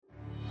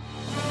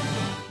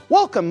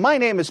Welcome, my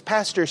name is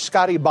Pastor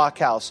Scotty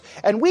Bachhaus,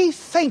 and we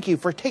thank you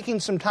for taking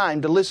some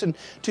time to listen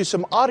to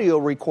some audio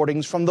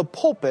recordings from the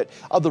pulpit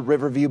of the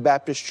Riverview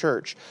Baptist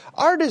Church.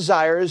 Our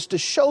desire is to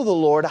show the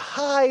Lord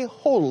high,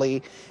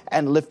 holy,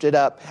 and lifted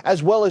up,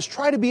 as well as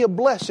try to be a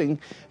blessing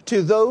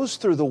to those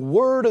through the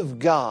Word of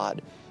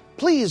God.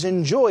 Please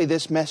enjoy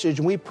this message,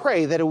 and we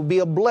pray that it will be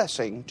a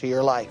blessing to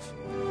your life.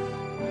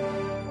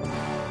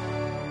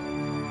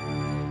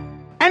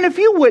 And if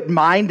you wouldn't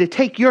mind to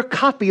take your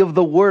copy of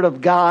the Word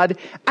of God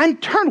and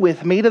turn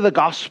with me to the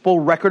Gospel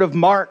record of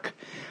Mark.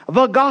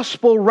 The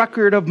Gospel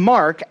record of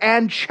Mark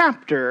and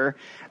chapter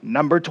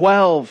number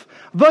 12.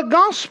 The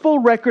Gospel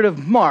record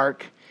of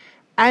Mark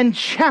and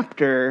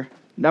chapter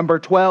number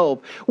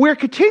 12. We're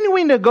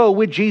continuing to go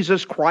with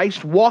Jesus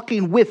Christ,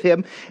 walking with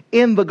Him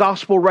in the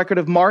Gospel record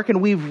of Mark,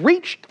 and we've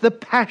reached the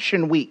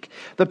Passion Week.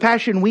 The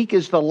Passion Week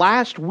is the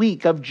last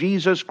week of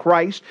Jesus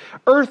Christ's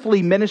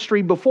earthly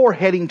ministry before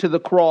heading to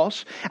the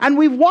cross, and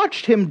we've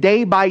watched Him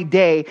day by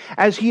day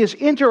as He is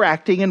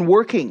interacting and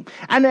working.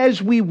 And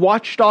as we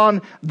watched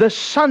on the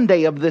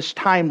Sunday of this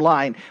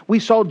timeline, we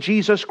saw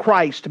Jesus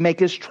Christ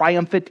make His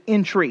triumphant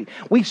entry.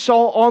 We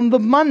saw on the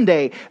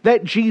Monday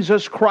that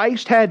Jesus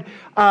Christ had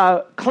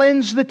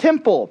cleanse the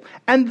temple.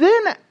 And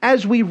then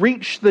as we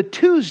reach the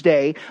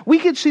Tuesday, we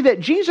can see that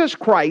Jesus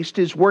Christ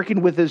is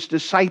working with His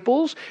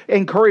disciples,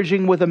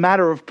 encouraging with a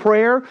matter of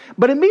prayer.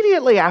 But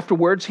immediately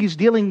afterwards, He's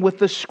dealing with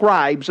the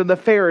scribes and the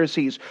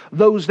Pharisees,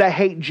 those that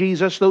hate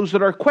Jesus, those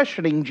that are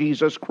questioning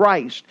Jesus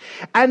Christ.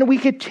 And we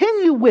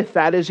continue with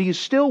that as He's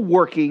still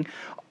working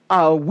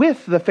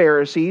with the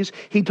Pharisees.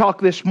 He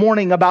talked this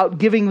morning about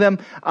giving them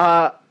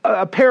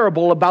a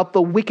parable about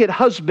the wicked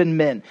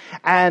husbandmen,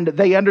 and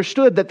they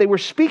understood that they were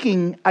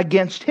speaking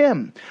against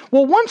Him.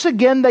 Well, once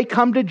again, they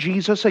come to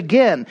Jesus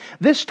again.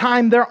 This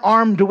time they're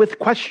armed with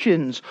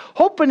questions,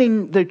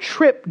 hoping to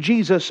trip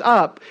Jesus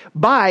up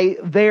by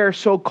their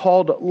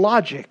so-called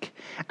logic.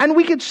 And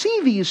we could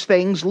see these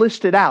things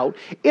listed out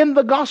in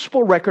the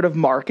Gospel record of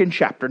Mark in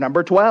chapter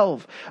number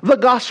 12. The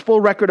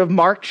Gospel record of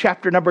Mark,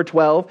 chapter number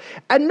 12.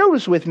 And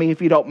notice with me,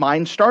 if you don't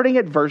mind, starting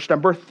at verse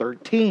number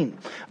 13.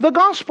 The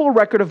Gospel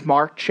record of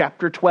Mark,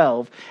 chapter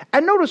 12.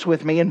 And notice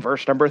with me in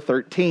verse number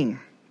 13.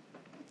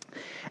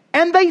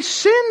 And they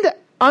send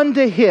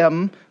unto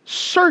Him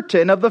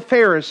certain of the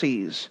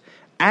Pharisees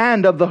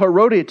and of the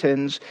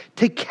Herodians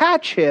to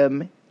catch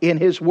Him in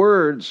His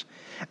words.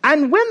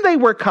 And when they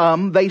were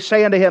come, they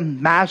say unto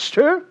Him,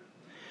 Master,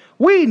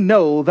 we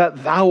know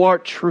that Thou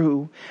art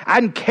true,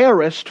 and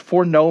carest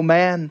for no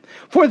man.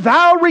 For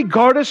Thou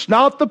regardest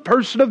not the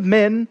person of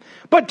men,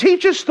 but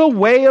teachest the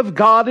way of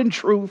God in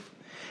truth.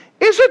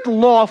 Is it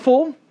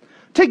lawful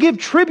to give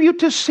tribute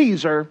to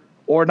Caesar,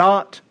 or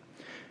not?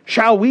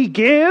 Shall we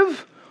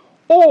give,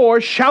 or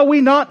shall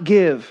we not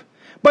give?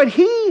 But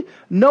He,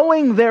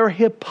 knowing their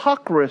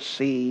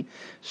hypocrisy,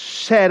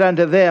 said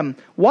unto them,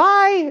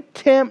 Why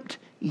tempt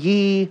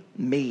ye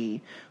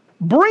me?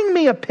 Bring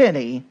me a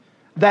penny,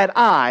 that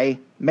I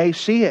may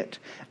see it.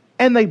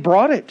 And they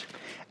brought it.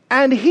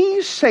 And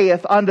He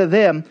saith unto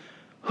them,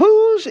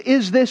 Whose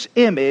is this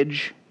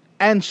image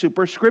and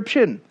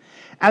superscription?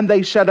 And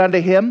they said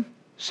unto Him,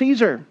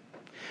 Caesar.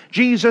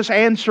 Jesus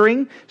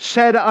answering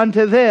said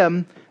unto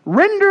them,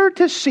 Render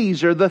to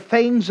Caesar the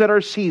things that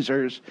are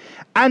Caesar's,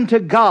 and to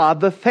God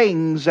the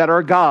things that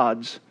are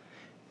God's.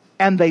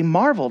 And they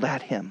marveled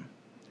at Him.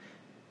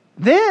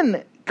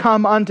 Then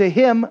come unto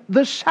Him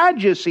the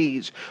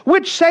Sadducees,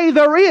 which say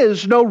there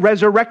is no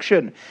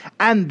resurrection.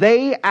 And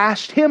they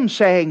asked Him,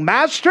 saying,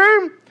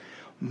 Master,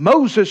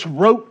 Moses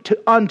wrote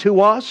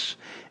unto us,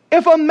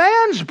 If a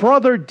man's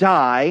brother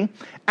die,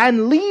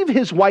 and leave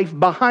his wife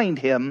behind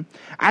him,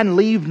 and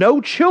leave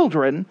no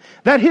children,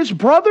 that his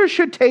brother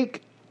should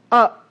take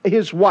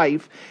his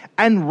wife,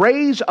 and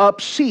raise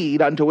up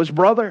seed unto his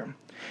brother.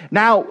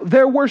 Now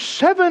there were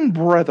 7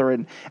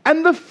 brethren,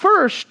 and the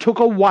first took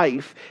a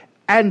wife,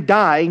 and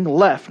dying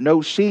left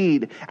no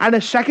seed. And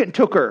a second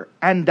took her,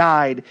 and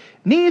died.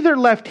 Neither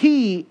left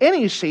he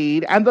any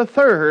seed, and the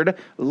third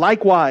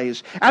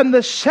likewise. And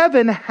the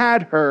 7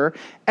 had her,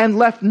 and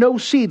left no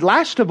seed.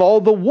 Last of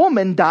all, the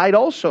woman died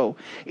also.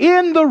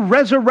 In the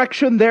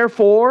resurrection,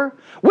 therefore,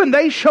 when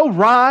they shall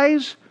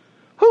rise,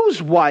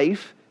 whose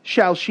wife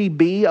shall she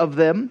be of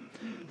them?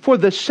 For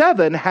the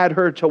 7 had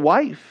her to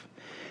wife.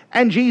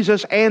 And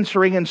Jesus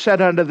answering and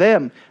said unto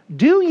them,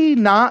 Do ye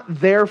not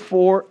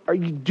therefore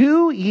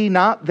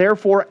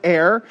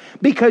err,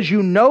 because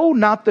you know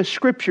not the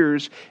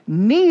Scriptures,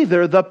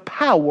 neither the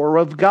power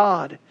of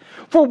God?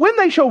 For when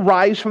they shall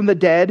rise from the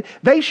dead,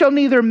 they shall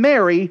neither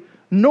marry,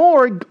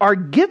 nor are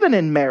given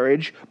in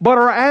marriage, but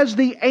are as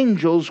the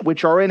angels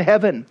which are in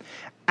heaven.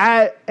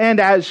 And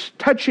as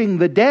touching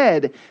the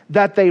dead,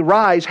 that they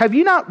rise. Have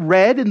ye not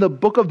read in the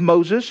book of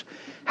Moses,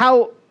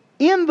 how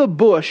in the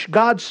bush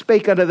God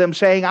spake unto them,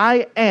 saying,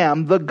 I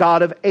am the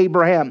God of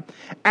Abraham,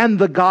 and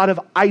the God of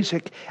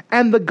Isaac,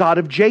 and the God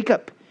of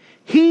Jacob.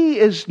 He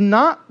is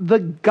not the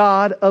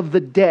God of the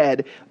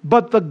dead,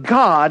 but the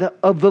God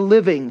of the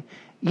living.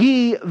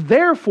 Ye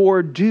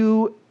therefore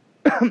do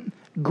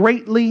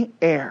greatly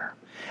err.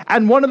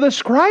 And one of the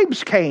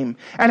scribes came,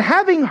 and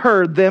having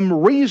heard them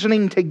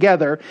reasoning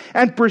together,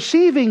 and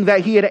perceiving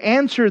that he had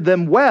answered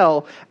them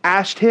well,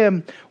 asked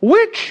him,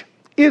 which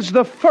is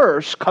the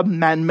first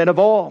commandment of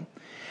all?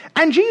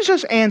 And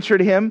Jesus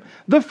answered him,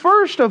 the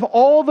first of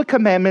all the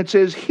commandments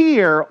is,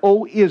 Hear,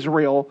 O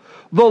Israel,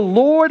 the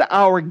Lord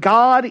our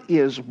God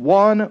is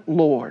one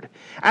Lord,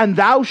 and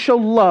thou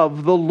shalt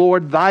love the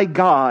Lord thy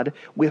God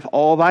with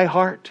all thy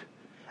heart,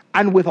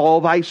 and with all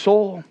thy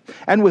soul,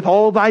 and with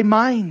all thy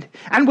mind,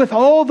 and with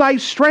all thy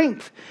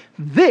strength.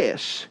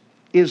 This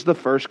is the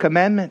first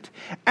commandment.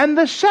 And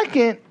the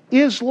second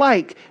is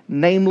like,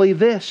 namely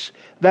this,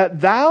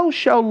 that thou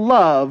shalt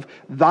love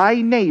thy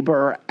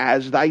neighbor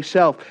as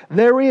thyself.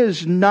 There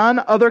is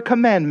none other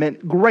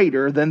commandment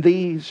greater than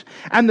these.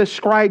 And the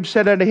scribe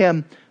said unto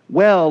him,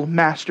 Well,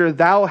 Master,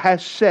 thou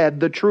hast said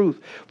the truth,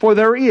 for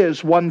there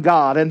is one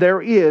God, and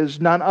there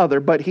is none other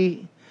but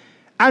He.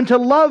 And to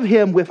love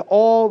Him with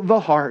all the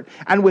heart,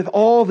 and with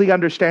all the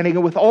understanding,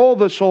 and with all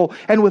the soul,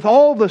 and with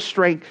all the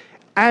strength,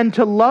 and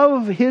to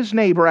love his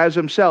neighbor as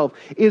himself,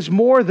 is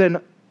more than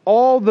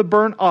all the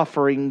burnt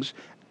offerings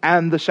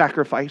and the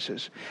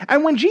sacrifices.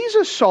 And when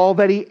Jesus saw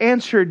that he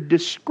answered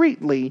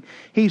discreetly,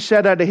 he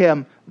said unto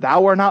him,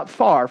 Thou art not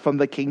far from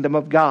the kingdom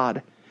of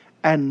God.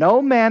 And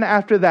no man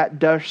after that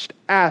durst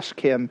ask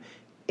him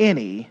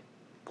any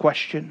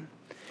question.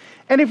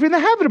 And if you're in the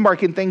habit of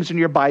marking things in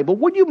your Bible,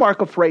 would you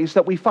mark a phrase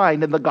that we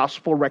find in the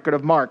Gospel record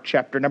of Mark,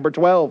 chapter number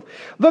 12?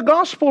 The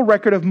Gospel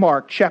record of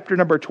Mark, chapter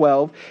number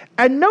 12.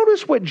 And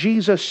notice what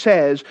Jesus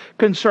says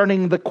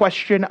concerning the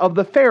question of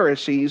the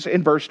Pharisees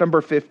in verse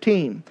number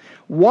 15.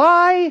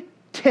 Why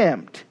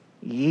tempt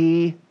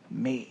ye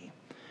me?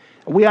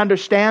 We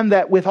understand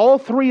that with all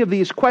three of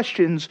these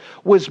questions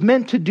was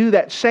meant to do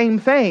that same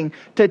thing,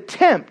 to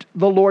tempt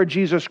the Lord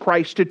Jesus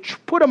Christ, to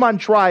put him on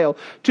trial,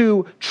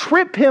 to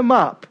trip him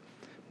up.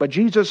 But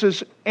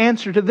Jesus'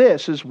 answer to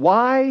this is,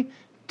 why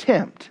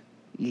tempt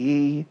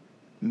ye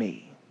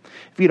me?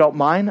 If you don't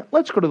mind,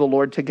 let's go to the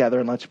Lord together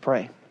and let's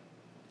pray.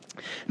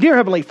 Dear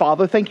Heavenly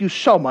Father, thank you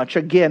so much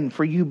again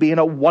for you being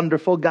a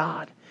wonderful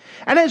God.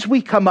 And as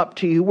we come up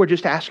to you, we're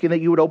just asking that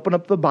you would open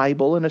up the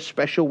Bible in a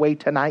special way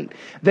tonight,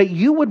 that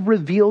you would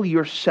reveal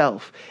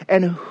yourself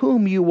and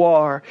whom you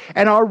are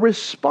and our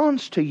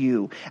response to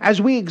you. As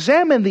we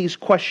examine these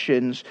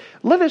questions,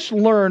 let us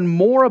learn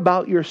more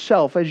about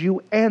yourself as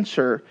you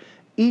answer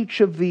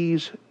each of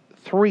these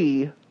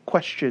three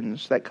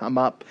questions that come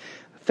up.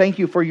 Thank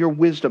you for your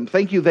wisdom.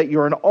 Thank you that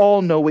you're an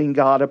all-knowing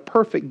God, a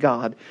perfect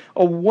God,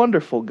 a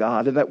wonderful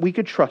God, and that we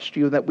could trust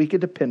you, that we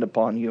could depend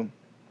upon you.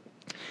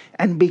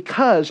 And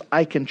because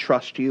I can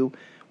trust you,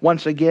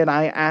 once again,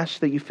 I ask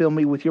that you fill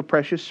me with your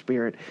precious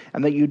Spirit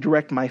and that you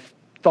direct my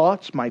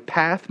thoughts, my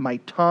path, my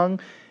tongue,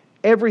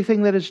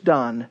 everything that is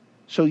done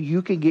so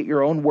you can get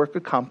your own work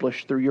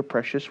accomplished through your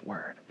precious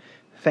word.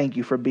 Thank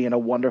you for being a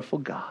wonderful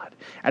God.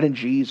 And in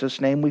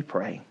Jesus' name we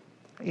pray.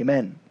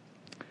 Amen.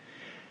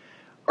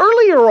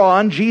 Earlier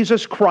on,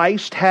 Jesus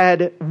Christ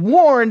had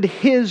warned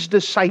his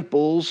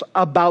disciples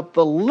about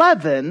the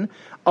leaven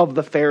of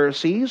the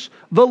Pharisees,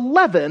 the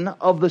leaven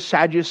of the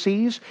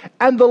Sadducees,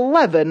 and the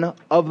leaven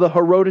of the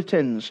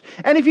Herodians.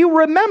 And if you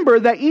remember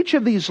that each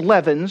of these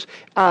leavens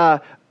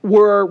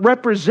were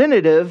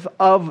representative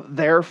of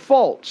their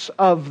faults,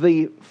 of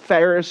the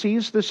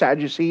Pharisees, the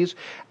Sadducees,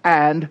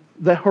 and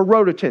the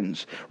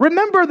Herodians.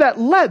 Remember that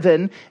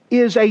leaven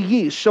is a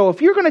yeast. So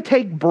if you're going to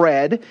take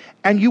bread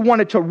and you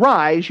want it to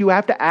rise, you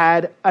have to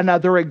add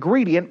another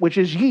ingredient, which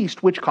is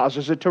yeast, which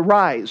causes it to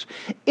rise.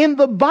 In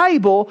the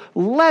Bible,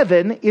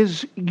 leaven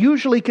is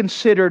usually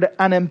considered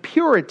an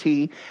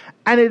impurity,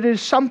 and it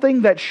is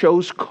something that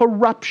shows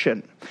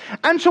corruption.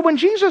 And so when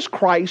Jesus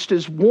Christ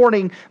is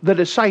warning the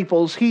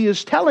disciples, he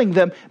is telling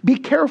them, be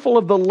careful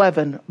of the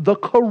leaven, the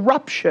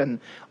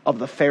corruption of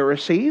the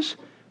Pharisees,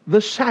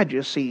 the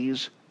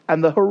Sadducees,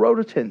 and the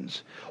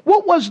Herodians.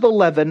 What was the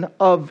leaven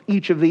of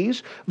each of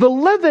these? The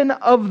leaven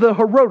of the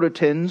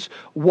Herodians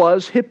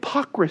was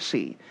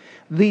hypocrisy.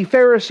 The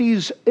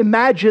Pharisees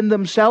imagined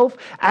themselves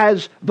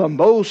as the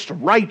most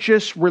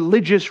righteous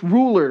religious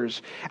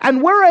rulers.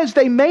 And whereas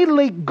they may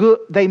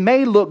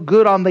look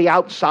good on the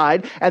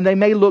outside, and they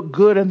may look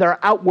good in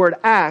their outward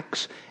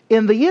acts,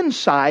 in the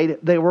inside,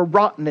 they were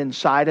rotten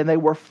inside, and they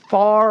were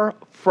far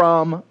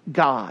from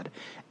God.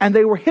 And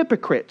they were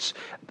hypocrites.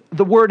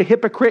 The word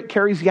hypocrite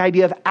carries the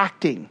idea of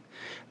acting.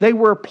 They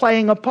were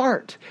playing a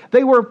part.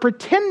 They were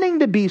pretending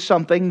to be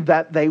something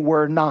that they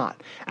were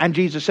not. And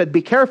Jesus said,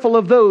 be careful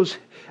of those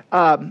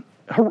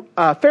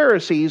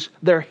Pharisees.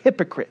 They're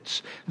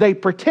hypocrites. They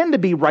pretend to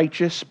be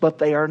righteous, but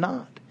they are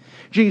not.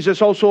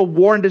 Jesus also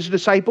warned his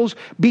disciples,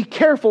 be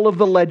careful of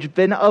the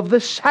leaven of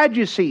the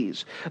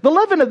Sadducees. The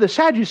leaven of the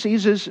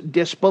Sadducees is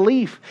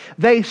disbelief.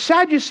 The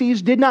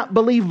Sadducees did not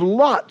believe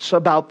lots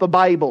about the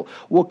Bible.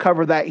 We'll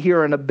cover that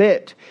here in a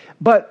bit.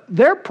 But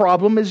their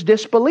problem is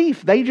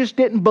disbelief. They just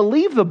didn't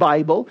believe the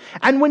Bible.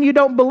 And when you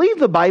don't believe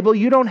the Bible,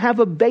 you don't have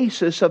a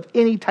basis of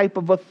any type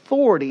of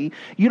authority.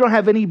 You don't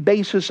have any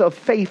basis of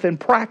faith and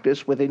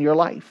practice within your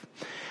life.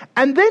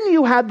 And then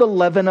you had the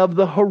leaven of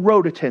the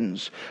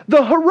Heroditans.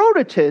 The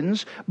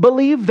Heroditans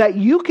believe that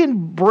you can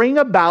bring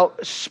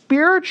about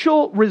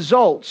spiritual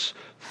results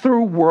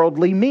through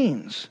worldly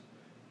means.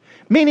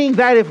 Meaning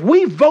that if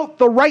we vote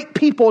the right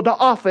people to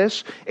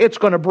office, it's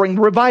going to bring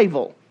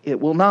revival. It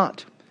will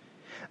not.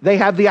 They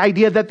have the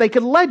idea that they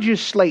can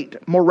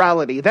legislate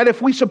morality, that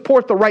if we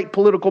support the right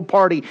political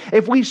party,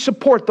 if we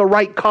support the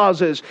right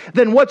causes,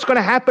 then what's going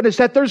to happen is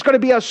that there's going to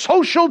be a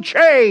social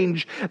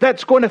change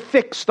that's going to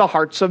fix the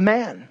hearts of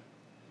man.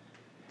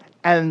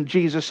 And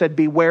Jesus said,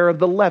 beware of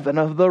the leaven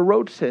of the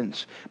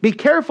Heroditans. Be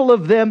careful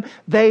of them.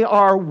 They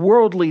are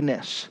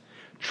worldliness,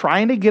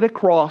 trying to get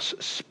across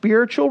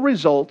spiritual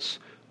results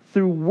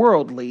through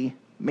worldly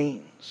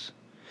means.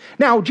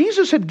 Now,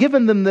 Jesus had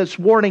given them this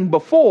warning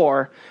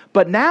before,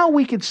 but now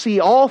we could see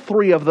all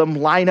three of them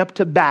line up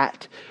to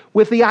bat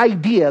with the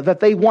idea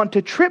that they want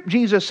to trip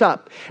Jesus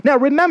up. Now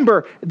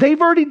remember, they've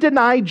already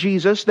denied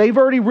Jesus. They've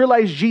already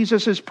realized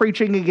Jesus is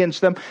preaching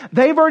against them.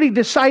 They've already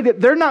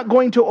decided they're not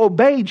going to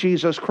obey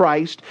Jesus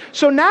Christ.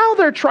 So now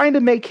they're trying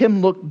to make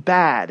him look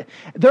bad.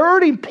 They're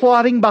already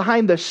plotting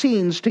behind the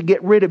scenes to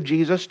get rid of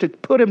Jesus, to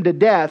put him to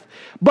death.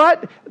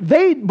 But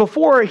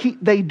before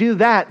they do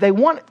that, they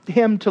want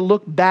him to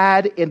look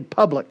bad in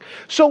public.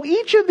 So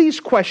each of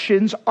these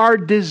questions are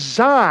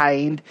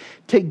designed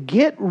to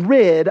get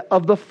rid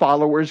of the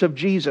followers of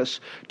Jesus,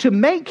 to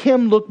make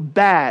him look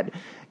bad.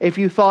 If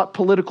you thought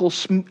political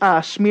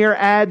smear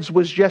ads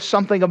was just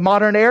something of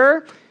modern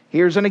era,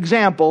 here's an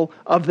example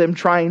of them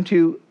trying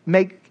to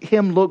make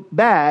him look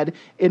bad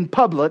in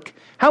public.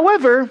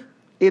 However,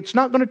 it's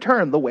not going to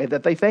turn the way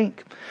that they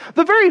think.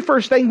 The very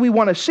first thing we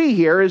want to see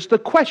here is the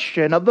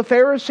question of the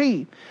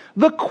Pharisee.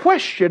 The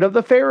question of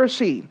the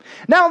Pharisee.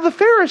 Now, the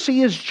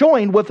Pharisee is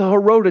joined with the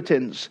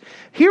Heroditans.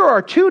 Here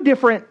are two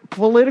different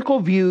political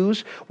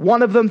views.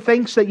 One of them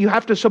thinks that you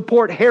have to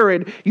support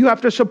Herod, you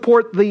have to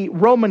support the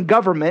Roman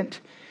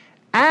government.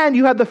 And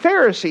you have the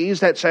Pharisees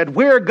that said,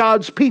 we're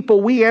God's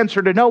people, we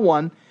answer to no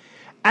one.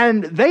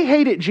 And they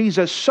hated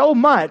Jesus so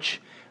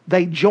much,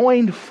 they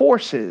joined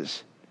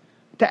forces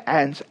to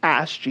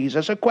ask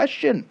Jesus a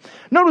question.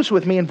 Notice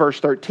with me in verse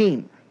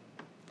 13.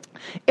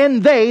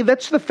 And they,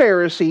 that's the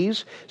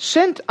Pharisees,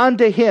 sent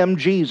unto him,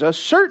 Jesus,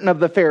 certain of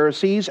the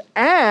Pharisees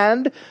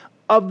and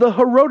of the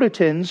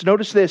Heroditans,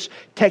 notice this,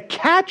 to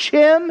catch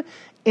him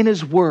in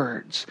his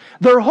words.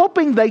 They're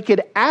hoping they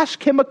could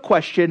ask him a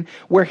question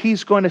where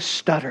he's going to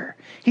stutter.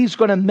 He's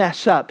going to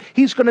mess up.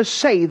 He's going to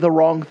say the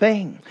wrong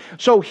thing.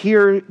 So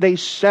here they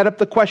set up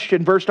the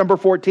question, verse number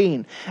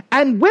 14.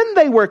 And when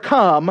they were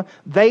come,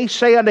 they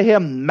say unto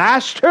him,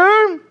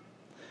 Master,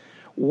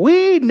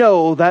 we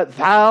know that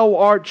thou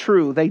art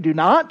true. They do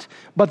not,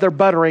 but they're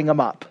buttering him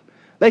up.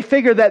 They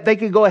figure that they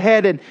could go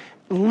ahead and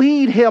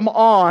lead him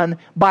on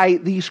by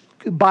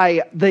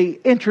the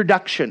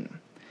introduction.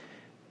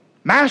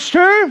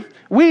 Master,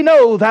 we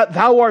know that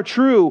thou art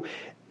true,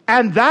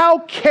 and thou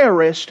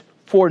carest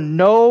for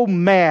no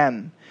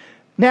man.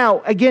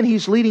 Now, again,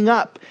 he's leading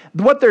up.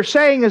 What they're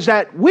saying is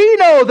that we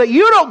know that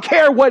you don't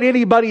care what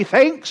anybody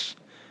thinks.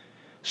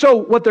 So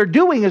what they're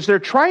doing is they're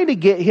trying to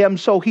get him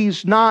so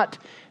he's not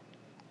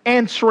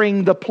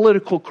answering the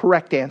political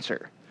correct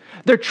answer.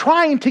 They're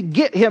trying to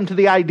get him to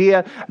the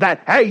idea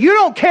that, hey, you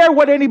don't care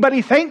what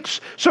anybody thinks,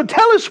 so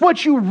tell us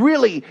what you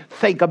really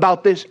think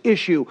about this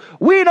issue.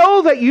 We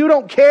know that you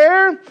don't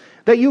care,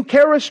 that you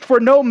carest for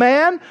no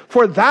man,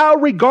 for thou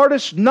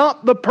regardest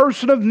not the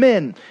person of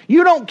men.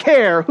 You don't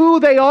care who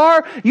they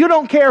are. You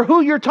don't care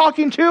who you're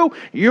talking to.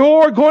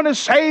 You're going to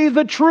say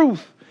the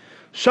truth.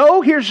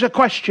 So here's the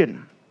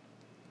question.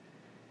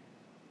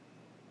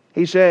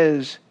 He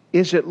says,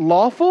 is it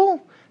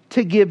lawful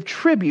to give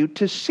tribute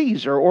to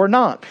Caesar or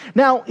not?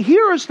 Now,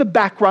 here is the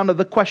background of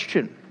the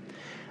question.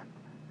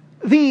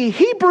 The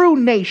Hebrew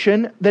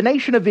nation, the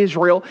nation of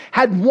Israel,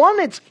 had won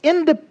its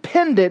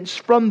independence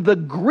from the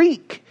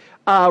Greek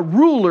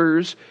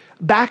rulers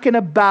back in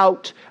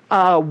about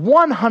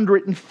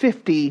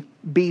 150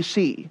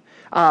 BC.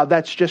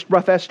 That's just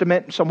rough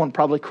estimate. Someone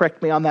probably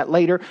correct me on that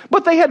later.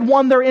 But they had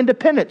won their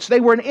independence. They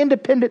were an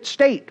independent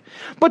state.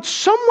 But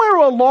somewhere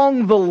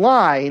along the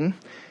line,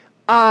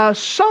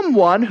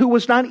 someone who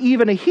was not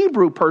even a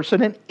Hebrew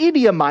person, an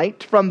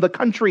Edomite from the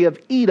country of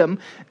Edom,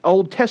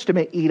 Old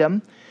Testament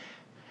Edom,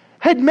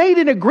 had made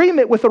an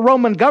agreement with the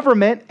Roman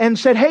government and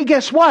said, hey,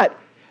 guess what?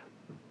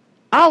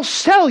 I'll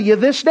sell you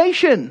this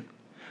nation.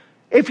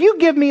 If you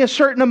give me a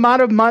certain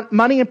amount of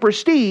money and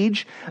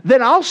prestige,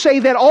 then I'll say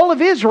that all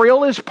of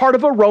Israel is part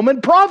of a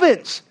Roman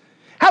province.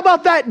 How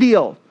about that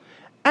deal?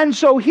 And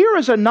so here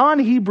is a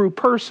non-Hebrew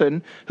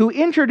person who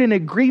entered an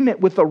agreement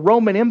with the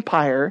Roman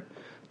Empire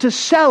to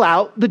sell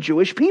out the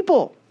Jewish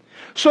people.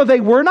 So they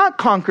were not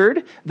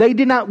conquered. They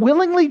did not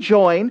willingly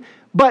join,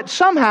 but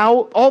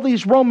somehow all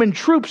these Roman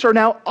troops are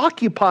now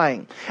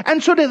occupying.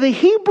 And so to the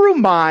Hebrew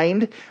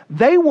mind,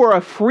 they were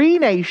a free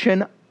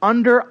nation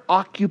under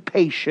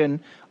occupation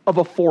of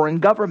a foreign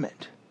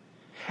government.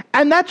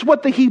 And that's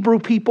what the Hebrew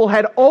people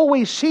had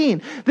always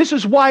seen. This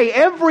is why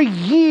every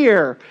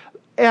year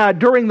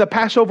during the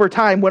Passover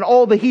time, when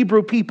all the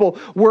Hebrew people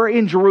were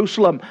in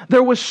Jerusalem,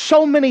 there was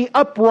so many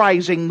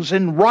uprisings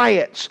and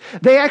riots.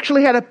 They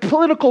actually had a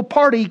political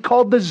party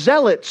called the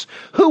Zealots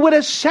who would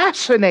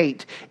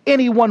assassinate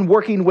anyone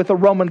working with the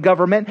Roman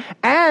government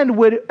and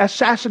would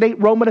assassinate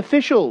Roman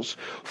officials.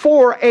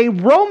 For a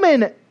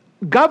Roman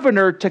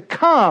governor to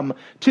come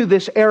to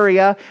this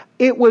area,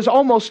 it was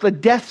almost a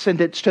death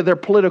sentence to their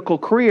political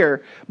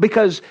career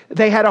because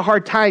they had a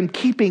hard time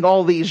keeping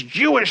all these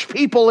Jewish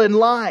people in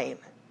line.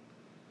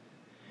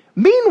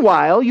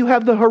 Meanwhile, you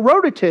have the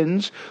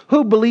Herodotians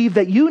who believe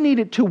that you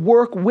needed to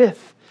work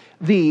with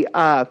the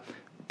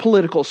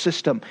political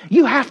system.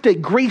 You have to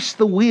grease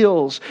the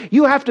wheels.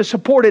 You have to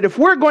support it. If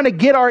we're going to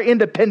get our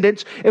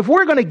independence, if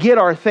we're going to get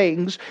our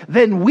things,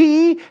 then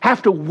we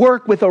have to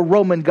work with a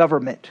Roman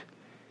government.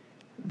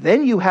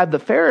 Then you had the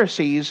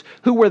Pharisees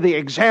who were the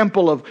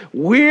example of,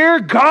 we're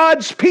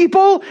God's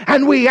people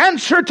and we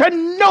answer to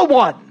no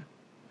one.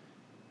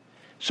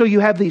 So you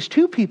have these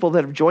two people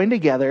that have joined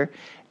together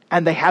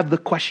and they have the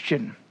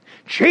question,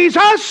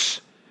 Jesus,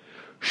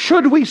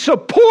 should we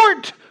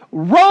support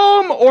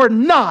Rome or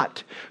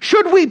not?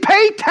 Should we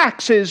pay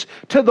taxes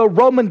to the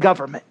Roman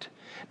government?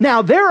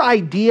 Now, their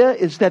idea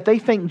is that they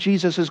think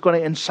Jesus is going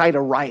to incite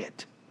a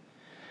riot.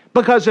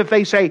 Because if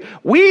they say,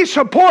 we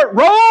support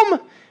Rome,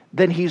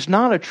 then he's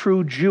not a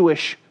true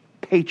Jewish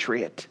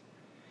patriot.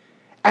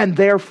 And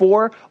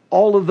therefore,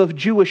 all of the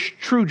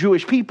true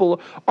Jewish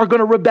people are going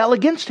to rebel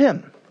against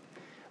him.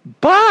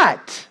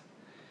 But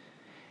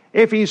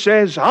if he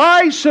says,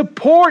 I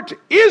support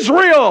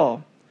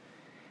Israel,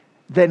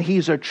 then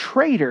he's a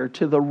traitor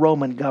to the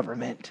Roman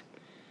government.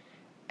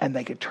 And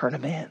they could turn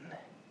him in.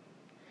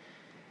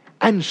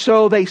 And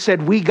so they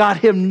said, we got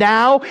him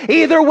now.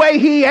 Either way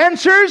he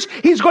answers,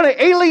 he's going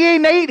to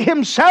alienate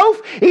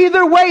himself.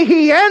 Either way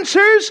he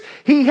answers,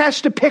 he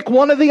has to pick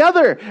one or the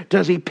other.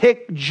 Does he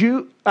pick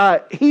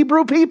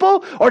Hebrew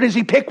people or does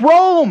he pick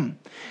Rome?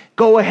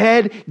 Go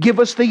ahead,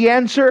 give us the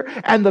answer,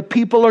 and the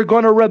people are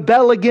going to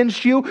rebel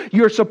against you.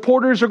 Your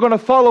supporters are going to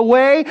fall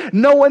away.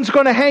 No one's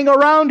going to hang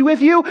around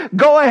with you.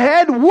 Go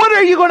ahead, what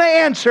are you going to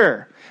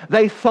answer?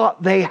 They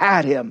thought they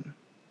had him.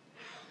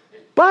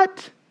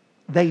 But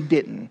they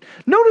didn't.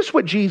 Notice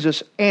what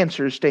Jesus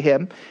answers to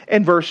him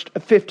in verse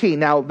 15.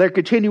 Now, they're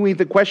continuing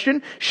the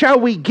question, shall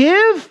we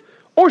give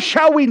or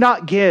shall we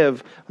not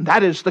give?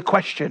 That is the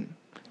question.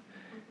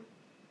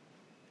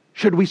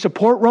 Should we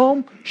support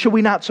Rome? Should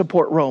we not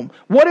support Rome?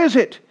 What is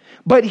it?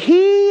 But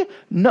he,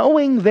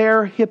 knowing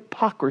their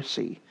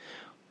hypocrisy.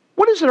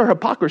 What is their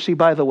hypocrisy,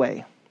 by the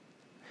way?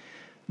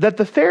 That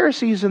the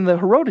Pharisees and the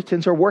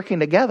Herodotians are working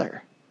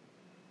together.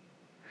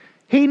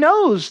 He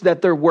knows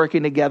that they're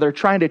working together,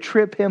 trying to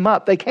trip him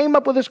up. They came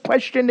up with this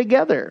question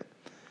together.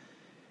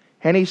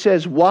 And he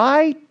says,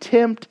 why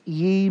tempt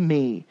ye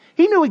me?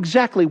 He knew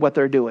exactly what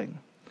they're doing.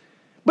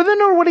 But then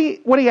notice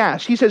what he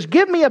asked. He says,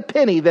 give me a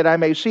penny that I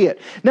may see it.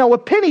 Now, a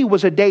penny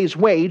was a day's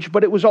wage,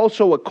 but it was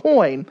also a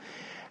coin.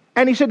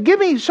 And he said,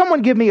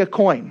 someone give me a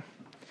coin.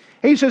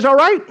 And he says, all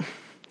right,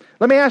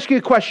 let me ask you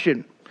a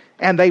question.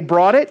 And they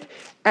brought it,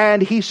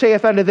 and he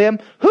saith unto them,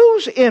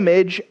 whose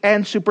image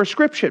and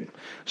superscription?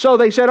 So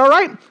they said, all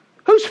right,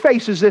 whose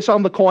face is this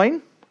on the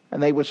coin?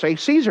 And they would say,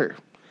 Caesar.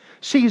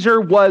 Caesar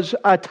was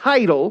a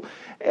title.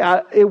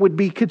 It would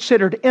be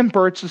considered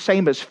emperor. It's the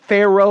same as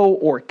Pharaoh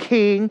or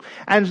king.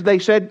 And they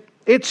said,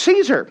 it's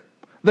Caesar.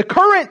 The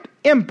current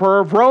emperor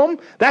of Rome,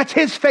 that's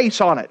his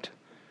face on it.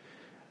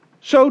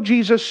 So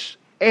Jesus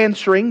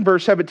answering,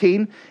 verse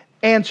 17,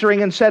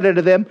 answering and said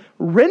unto them,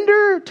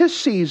 render to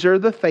Caesar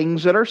the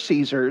things that are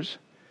Caesar's,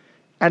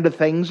 and the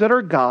things that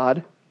are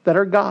God that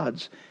are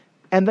God's.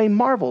 And they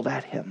marveled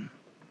at him.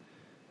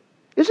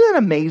 Isn't that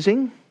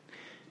amazing?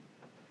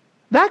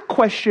 That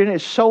question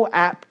is so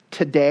apt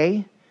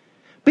today,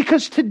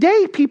 because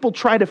today people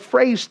try to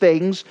phrase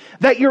things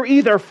that you're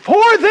either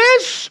for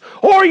this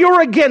or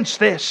you're against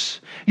this.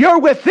 You're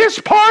with this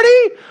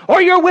party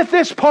or you're with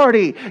this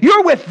party.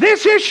 You're with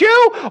this issue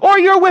or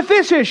you're with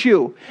this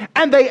issue.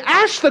 And they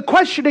ask the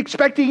question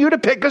expecting you to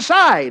pick a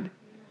side.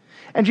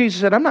 And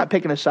Jesus said, I'm not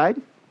picking a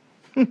side.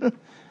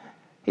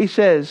 He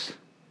says,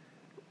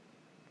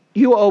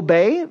 you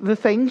obey the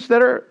things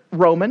that are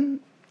Roman.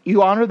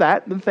 You honor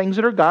that. The things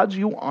that are God's,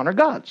 you honor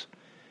God's.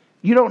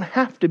 You don't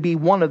have to be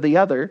one or the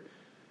other.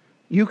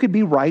 You could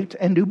be right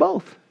and do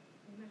both.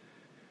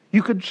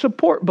 You could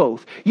support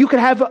both. You could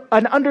have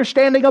an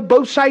understanding of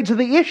both sides of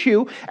the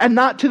issue and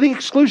not to the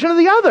exclusion of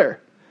the other.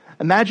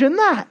 Imagine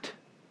that.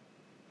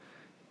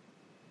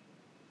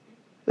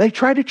 They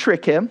try to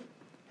trick him,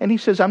 and he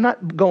says, I'm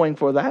not going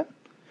for that.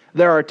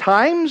 There are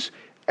times,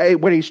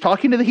 when he's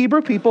talking to the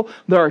Hebrew people,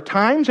 there are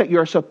times that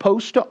you're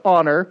supposed to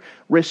honor,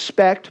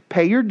 respect,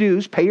 pay your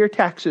dues, pay your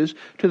taxes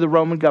to the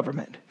Roman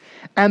government.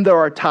 And there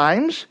are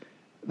times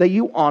that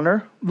you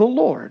honor the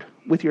Lord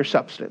with your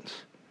substance.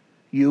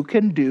 You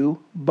can do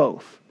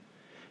both.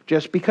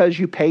 Just because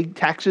you pay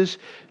taxes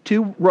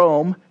to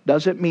Rome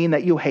doesn't mean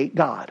that you hate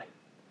God.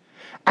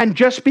 And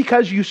just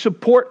because you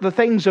support the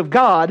things of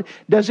God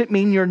doesn't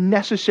mean you're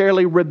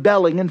necessarily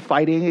rebelling and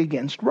fighting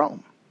against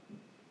Rome.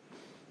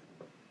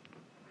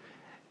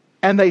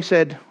 And they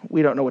said,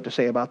 we don't know what to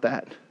say about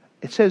that.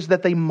 It says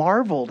that they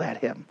marveled at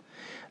him.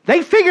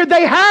 They figured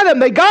they had him.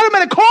 They got him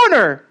in a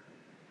corner.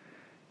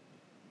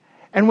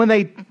 And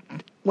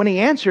when he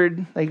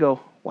answered, they go,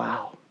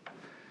 wow.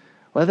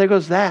 Well, there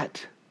goes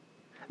that.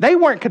 They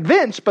weren't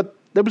convinced, but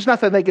there was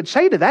nothing they could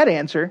say to that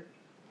answer.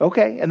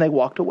 Okay, and they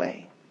walked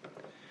away.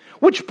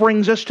 Which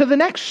brings us to the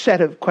next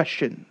set of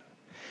questions.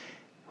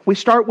 We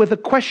start with the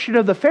question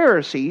of the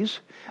Pharisees.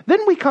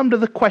 Then we come to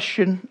the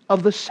question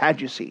of the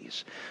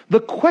Sadducees. The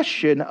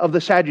question of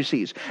the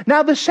Sadducees.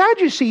 Now, the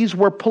Sadducees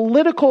were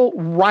political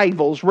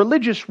rivals,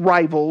 religious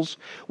rivals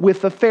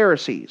with the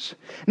Pharisees.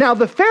 Now,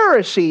 the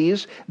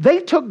Pharisees, they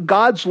took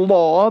God's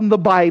law and the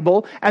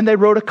Bible, and they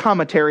wrote a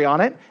commentary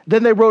on it.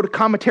 Then they wrote a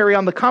commentary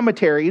on the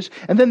commentaries,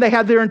 and then they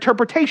had their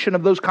interpretation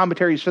of those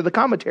commentaries for the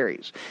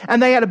commentaries.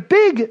 And they had a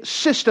big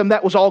system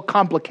that was all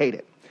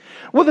complicated.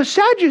 Well, the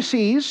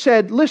Sadducees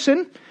said,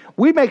 listen,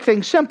 we make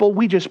things simple.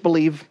 We just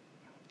believe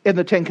in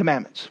the Ten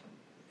Commandments.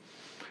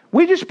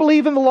 We just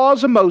believe in the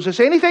laws of Moses.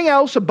 Anything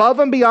else above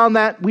and beyond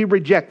that, we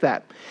reject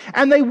that.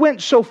 And they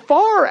went so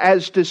far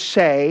as to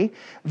say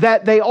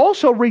that they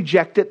also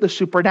rejected the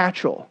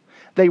supernatural.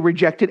 They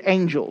rejected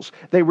angels.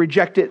 They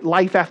rejected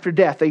life after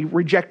death. They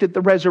rejected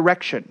the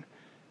resurrection.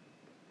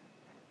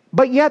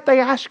 But yet they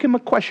asked him a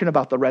question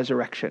about the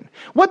resurrection.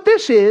 What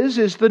this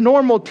is the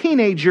normal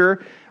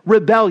teenager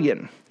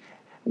rebellion.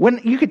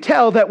 When you could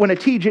tell that when a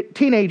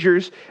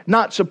teenager's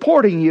not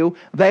supporting you,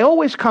 they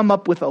always come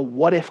up with a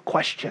what if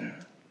question.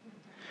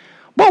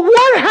 But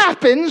what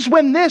happens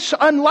when this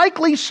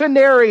unlikely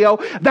scenario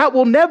that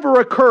will never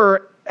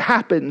occur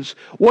happens?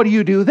 What do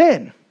you do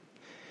then?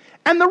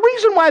 And the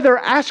reason why they're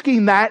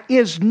asking that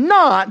is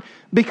not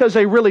because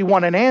they really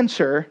want an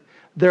answer.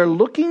 They're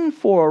looking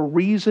for a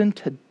reason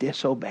to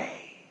disobey.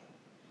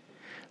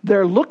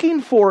 They're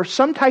looking for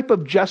some type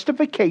of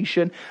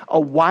justification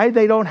of why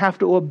they don't have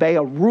to obey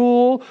a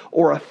rule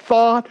or a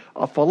thought,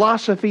 a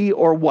philosophy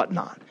or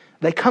whatnot.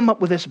 They come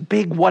up with this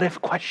big what if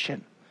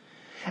question.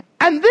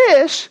 And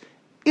this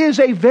is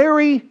a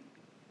very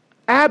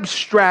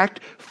abstract,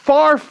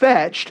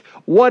 far-fetched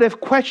what if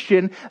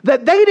question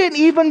that they didn't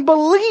even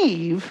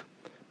believe,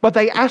 but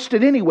they asked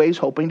it anyways,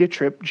 hoping to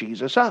trip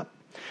Jesus up.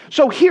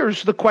 So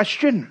here's the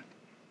question.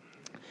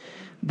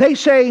 They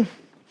say,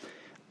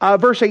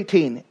 verse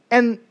 18,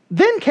 and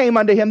then came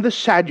unto him the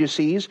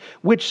Sadducees,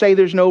 which say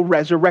there's no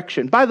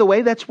resurrection. By the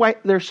way, that's why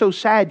they're so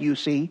sad, you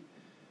see,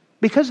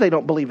 because they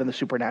don't believe in the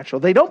supernatural.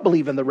 They don't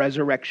believe in the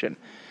resurrection.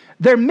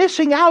 They're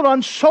missing out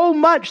on so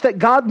much that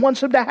God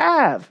wants them to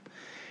have.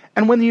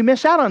 And when you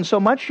miss out on so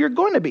much, you're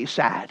going to be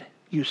sad,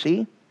 you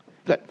see.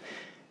 Good.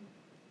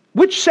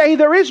 Which say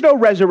there is no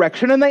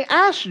resurrection. And they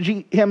asked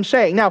him,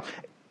 saying, now,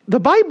 the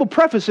Bible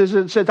prefaces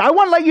and says, I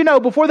want to let you know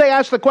before they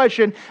ask the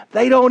question,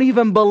 they don't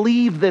even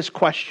believe this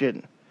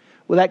question.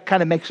 Well, that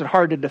kind of makes it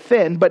hard to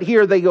defend, but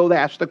here they go to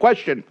ask the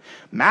question.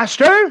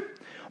 Master,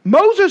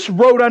 Moses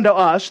wrote unto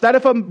us that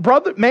if a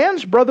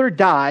man's brother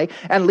die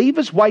and leave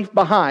his wife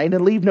behind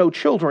and leave no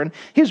children,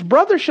 his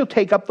brother shall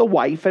take up the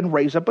wife and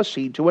raise up a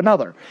seed to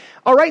another.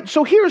 All right,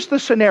 so here's the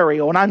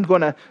scenario, and I'm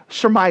going to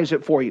surmise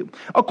it for you.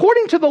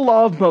 According to the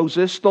law of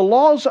Moses, the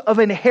laws of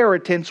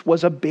inheritance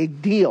was a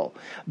big deal,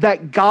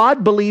 that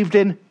God believed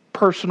in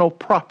personal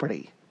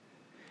property.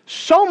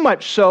 So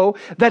much so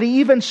that he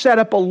even set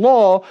up a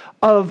law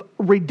of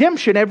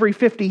redemption every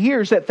 50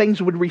 years that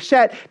things would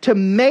reset to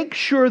make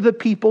sure the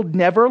people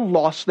never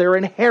lost their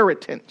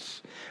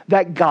inheritance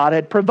that God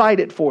had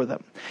provided for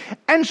them.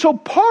 And so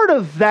part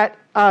of that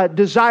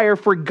desire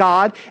for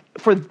God,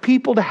 for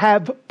people to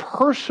have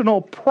personal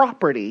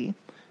property,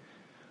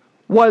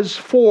 was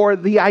for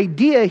the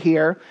idea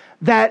here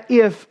that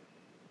if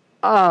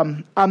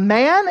a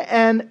man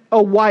and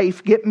a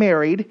wife get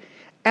married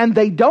and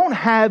they don't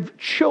have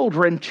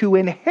children to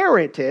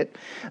inherit it,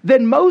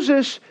 then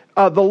Moses,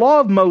 the law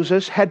of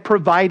Moses, had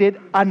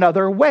provided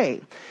another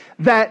way.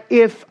 That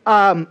if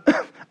a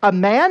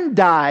man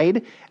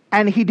died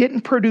and he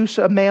didn't produce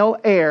a male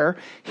heir,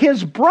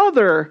 his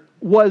brother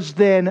was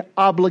then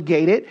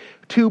obligated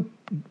to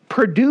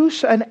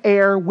produce an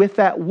heir with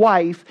that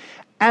wife,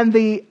 and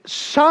the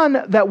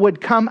son that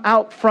would come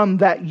out from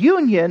that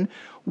union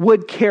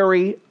would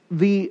carry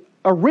the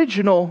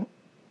original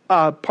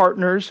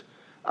partner's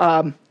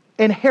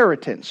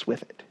inheritance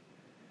with it.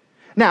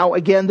 Now,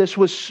 again, this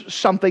was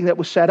something that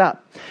was set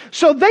up.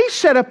 So they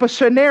set up a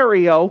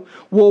scenario,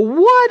 well,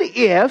 what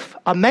if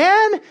a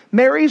man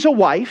marries a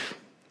wife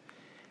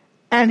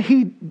and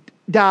he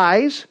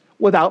dies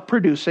without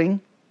producing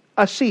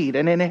a seed,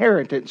 an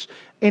inheritance,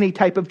 any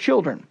type of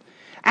children?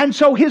 And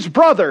so his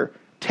brother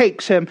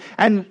takes him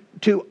and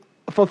to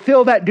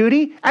fulfill that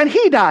duty, and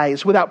he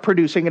dies without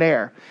producing an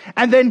heir.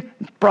 And then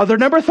brother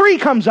number 3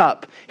 comes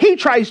up. He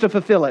tries to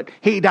fulfill it.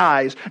 He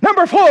dies.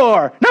 Number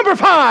 4, number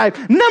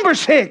 5, number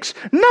 6,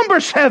 number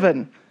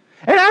 7.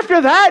 And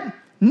after that,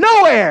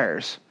 No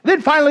heirs.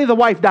 Then finally the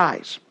wife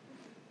dies.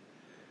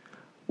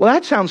 Well,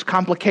 that sounds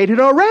complicated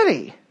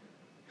already.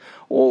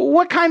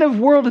 What kind of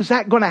world is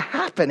that going to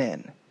happen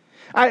in?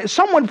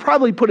 Someone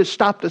probably put a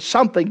stop to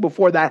something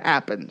before that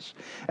happens.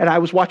 And I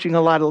was watching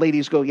a lot of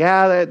ladies go,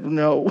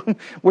 no,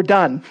 we're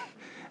done.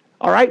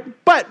 All right?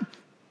 But,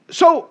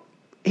 so,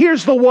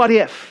 here's the what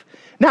if.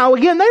 Now,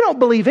 again, they don't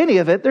believe any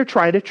of it. They're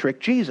trying to trick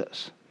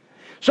Jesus.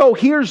 So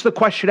here's the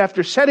question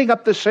after setting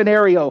up the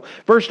scenario.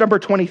 Verse number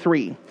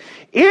 23.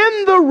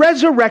 In the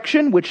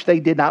resurrection, which they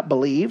did not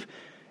believe,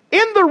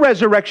 in the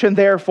resurrection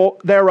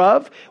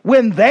thereof,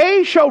 when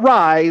they shall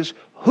rise,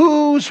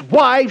 whose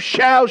wife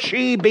shall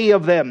she be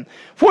of them?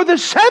 For the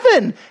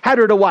 7 had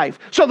her to wife.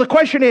 So the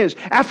question is,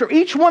 after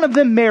each one of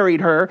them married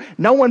her,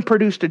 no one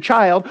produced a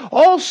child,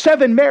 all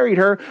 7 married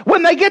her.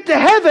 When they get to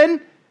heaven,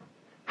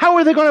 how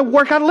are they going to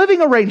work out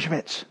living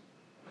arrangements?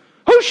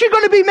 Who's she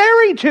going to be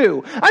married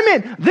to? I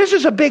mean, this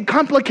is a big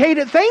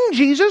complicated thing,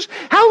 Jesus.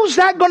 How's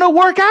that going to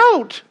work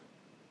out?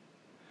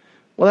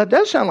 Well, that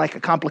does sound like a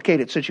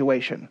complicated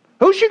situation.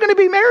 Who's she going to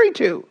be married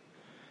to?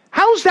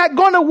 How's that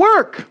going to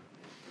work?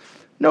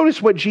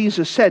 Notice what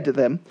Jesus said to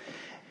them.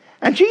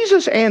 And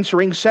Jesus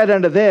answering said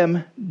unto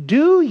them,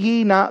 Do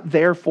ye not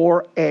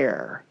therefore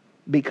err,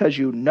 because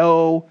you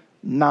know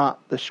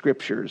not the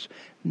Scriptures,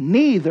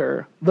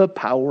 neither the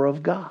power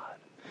of God.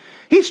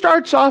 He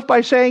starts off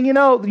by saying,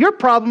 your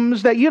problem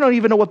is that you don't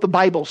even know what the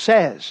Bible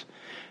says.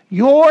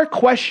 Your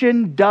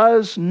question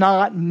does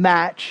not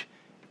match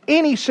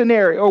any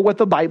scenario or what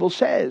the Bible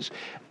says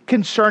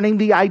concerning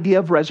the idea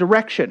of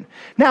resurrection.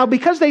 Now,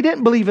 because they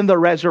didn't believe in the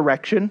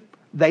resurrection,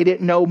 they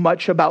didn't know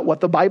much about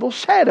what the Bible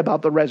said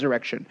about the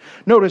resurrection.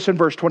 Notice in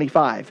verse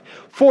 25,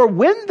 For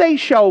when they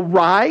shall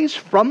rise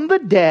from the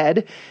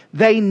dead,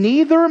 they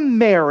neither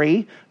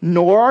marry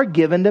nor are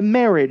given to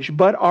marriage,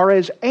 but are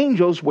as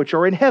angels which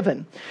are in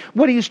heaven.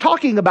 What he's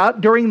talking about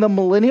during the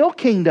millennial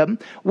kingdom,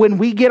 when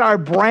we get our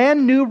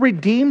brand new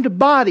redeemed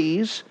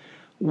bodies,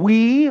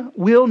 we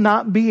will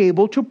not be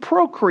able to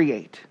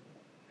procreate.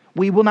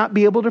 We will not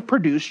be able to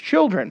produce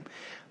children,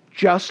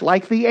 just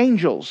like the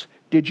angels.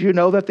 Did you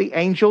know that the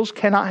angels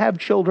cannot have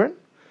children?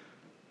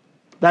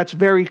 That's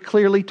very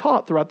clearly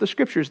taught throughout the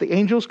Scriptures. The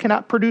angels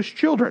cannot produce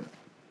children.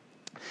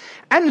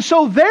 And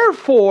so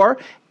therefore,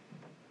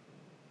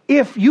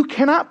 if you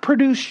cannot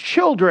produce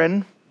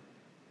children,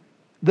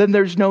 then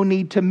there's no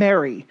need to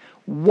marry.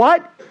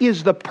 What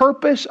is the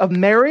purpose of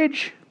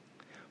marriage?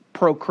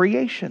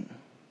 Procreation.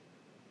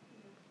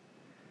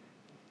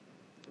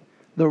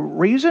 The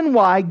reason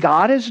why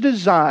God has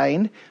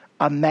designed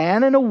a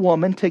man and a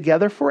woman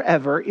together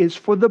forever is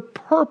for the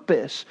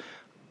purpose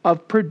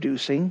of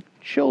producing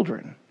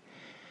children.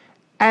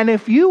 And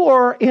if you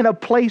are in a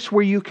place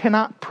where you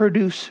cannot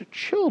produce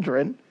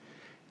children,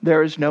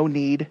 there is no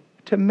need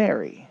to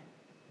marry.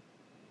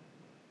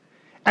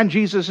 And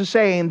Jesus is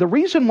saying the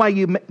reason why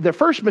the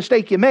first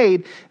mistake you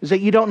made is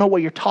that you don't know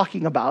what you're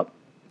talking about,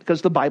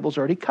 because the Bible's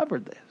already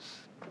covered this.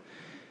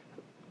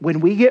 When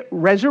we get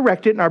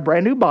resurrected in our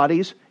brand new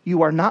bodies,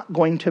 you are not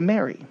going to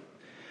marry.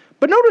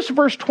 But notice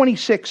verse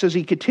 26 as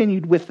he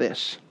continued with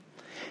this.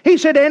 He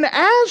said, And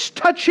as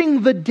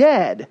touching the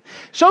dead.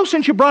 So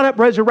since you brought up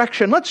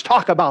resurrection, let's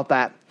talk about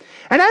that.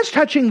 And as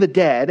touching the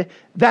dead,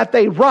 that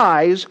they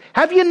rise,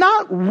 have you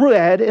not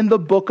read in the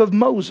book of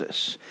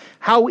Moses,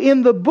 how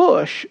in the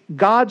bush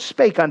God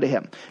spake unto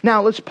him?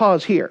 Now let's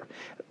pause here.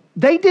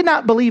 They did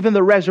not believe in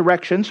the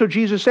resurrection, so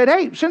Jesus said,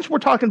 hey, since we're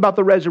talking about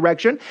the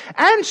resurrection,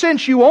 and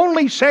since you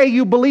only say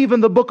you believe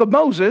in the book of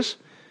Moses,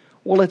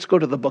 well, let's go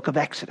to the book of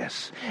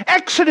Exodus.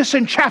 Exodus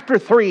in chapter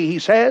 3, he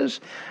says.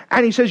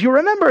 And he says, you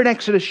remember in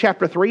Exodus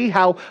chapter 3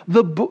 how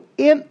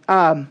in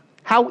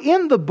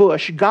the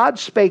bush God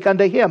spake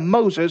unto him,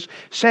 Moses,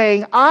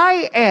 saying,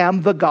 I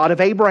am the God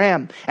of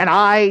Abraham, and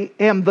I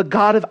am the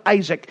God of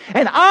Isaac,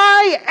 and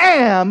I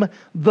am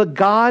the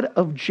God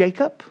of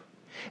Jacob.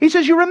 He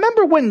says, you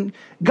remember when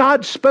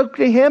God spoke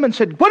to him and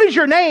said, what is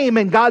your name?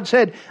 And God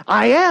said,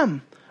 I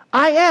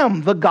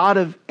am the God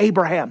of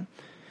Abraham.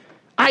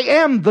 I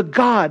am the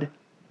God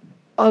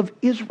of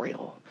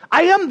Israel.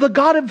 I am the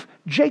God of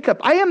Jacob.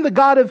 I am the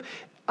God of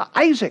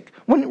Isaac.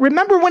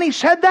 Remember when he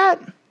said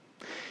that?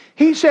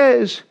 He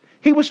says,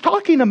 he was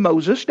talking to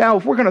Moses. Now,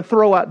 if we're going to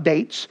throw out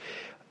dates,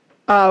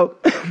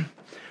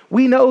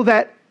 we know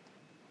that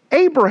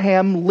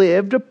Abraham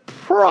lived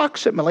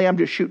approximately, I'm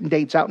just shooting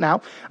dates out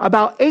now,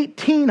 about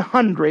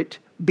 1800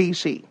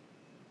 BC.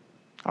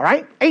 All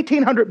right?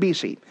 1800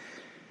 BC.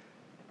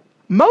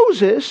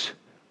 Moses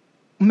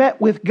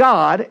met with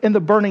God in the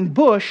burning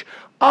bush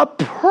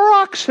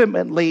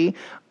approximately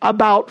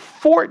about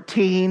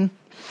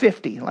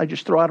 1450. I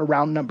just throw out a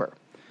round number.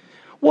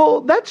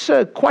 Well, that's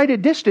quite a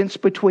distance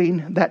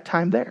between that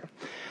time there.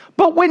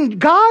 But when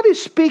God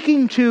is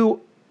speaking to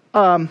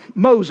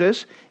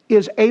Moses,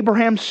 is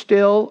Abraham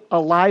still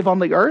alive on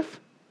the earth?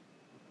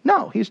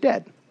 No, he's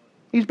dead.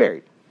 He's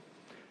buried.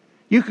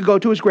 You could go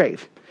to his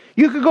grave.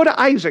 You could go to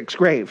Isaac's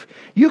grave.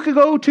 You could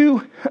go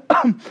to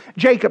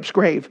Jacob's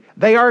grave.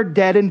 They are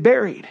dead and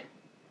buried.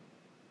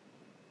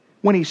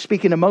 when he's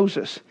speaking to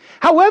Moses.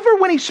 However,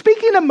 when he's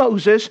speaking to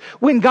Moses,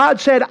 when God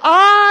said,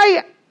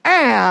 I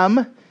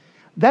am,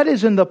 that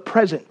is in the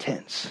present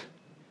tense.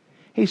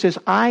 He says,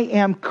 I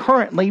am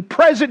currently,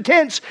 present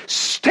tense,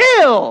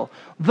 still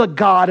the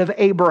God of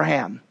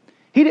Abraham.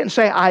 He didn't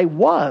say, I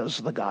was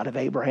the God of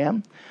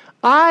Abraham.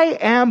 I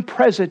am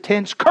present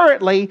tense,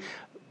 currently.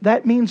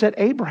 That means that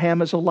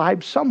Abraham is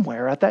alive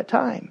somewhere at that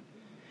time.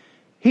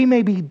 He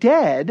may be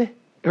dead,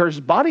 or his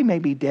body may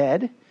be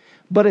dead,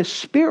 but his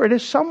spirit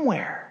is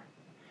somewhere.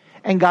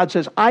 And God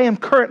says, I am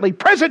currently,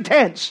 present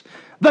tense,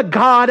 the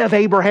God of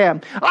Abraham.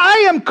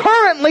 I am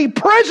currently,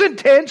 present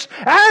tense,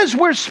 as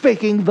we're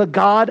speaking, the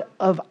God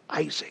of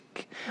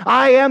Isaac.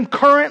 I am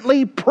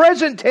currently,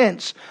 present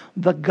tense,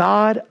 the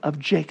God of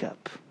Jacob.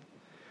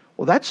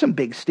 Well, that's some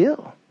big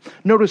deal.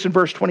 Notice in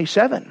verse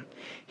 27,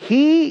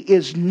 He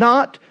is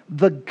not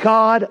the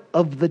God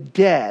of the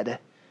dead,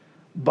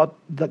 but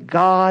the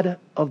God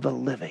of the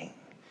living.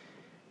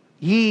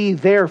 Ye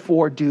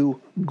therefore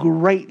do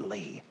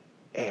greatly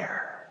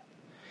err.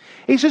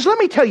 He says, let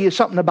me tell you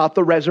something about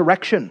the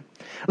resurrection.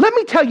 Let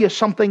me tell you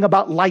something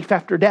about life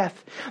after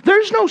death.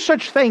 There's no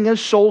such thing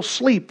as soul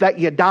sleep, that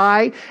you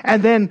die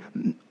and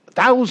then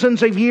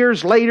thousands of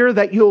years later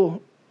that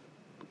you'll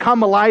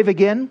come alive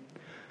again.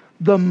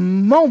 The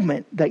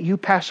moment that you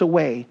pass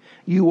away,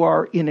 you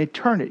are in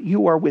eternity.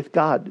 You are with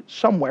God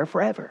somewhere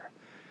forever.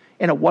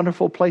 In a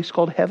wonderful place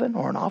called heaven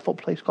or an awful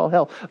place called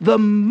hell. The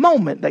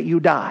moment that you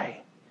die.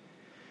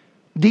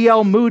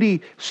 D.L.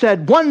 Moody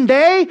said, one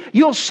day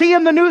you'll see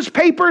in the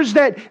newspapers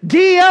that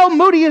D.L.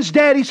 Moody is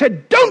dead. He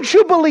said, don't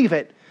you believe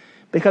it?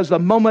 Because the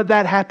moment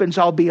that happens,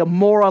 I'll be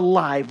more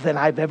alive than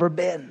I've ever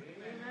been.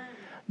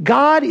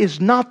 God is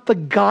not the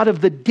God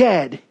of the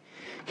dead.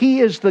 He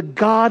is the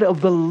God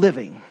of the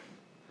living.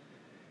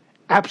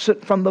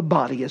 Absent from the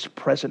body is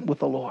present with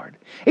the Lord.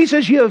 He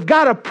says you have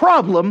got a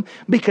problem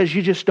because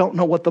you just don't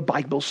know what the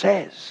Bible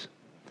says.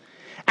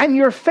 And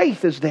your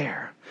faith is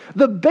there.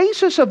 The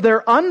basis of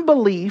their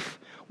unbelief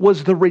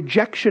was the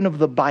rejection of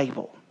the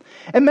Bible.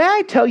 And may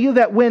I tell you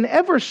that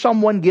whenever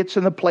someone gets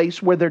in the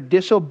place where they're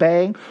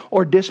disobeying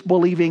or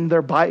disbelieving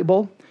their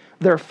Bible,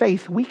 their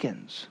faith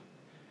weakens.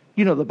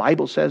 You know the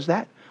Bible says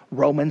that.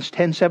 Romans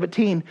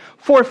 10:17.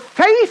 For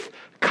faith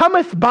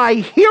cometh by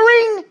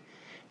hearing,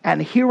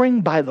 and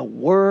hearing by the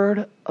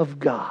word of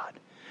God.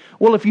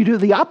 Well, if you do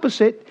the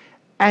opposite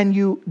and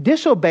you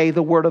disobey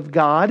the word of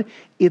God,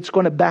 it's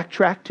going to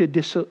backtrack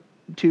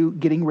to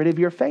getting rid of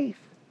your faith.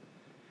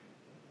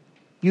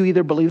 You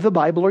either believe the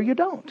Bible or you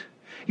don't.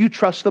 You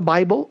trust the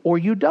Bible or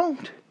you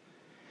don't.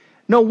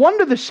 No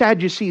wonder the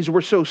Sadducees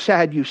were so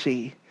sad, you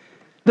see.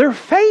 Their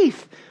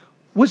faith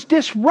was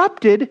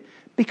disrupted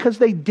because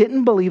they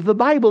didn't believe the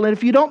Bible. And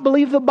if you don't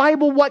believe the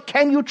Bible, what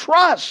can you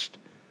trust?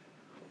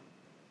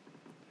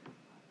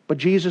 But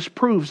Jesus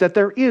proves that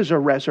there is a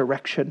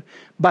resurrection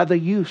by the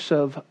use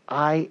of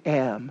I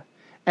am,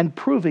 and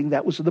proving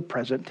that was the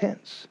present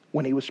tense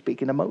when he was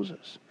speaking to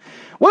Moses.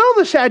 Well,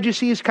 the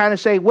Sadducees kind of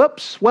say,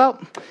 whoops,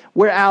 well,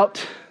 we're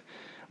out.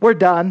 We're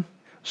done.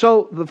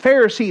 So the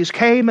Pharisees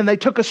came and they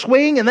took a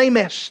swing and they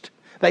missed.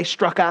 They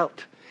struck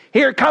out.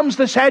 Here comes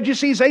the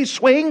Sadducees. They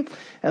swing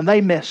and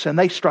they miss and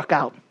they struck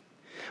out.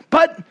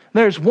 But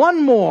there's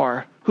one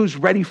more who's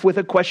ready with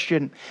a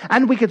question.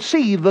 And we could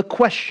see the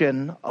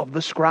question of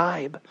the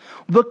scribe.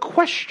 The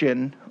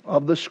question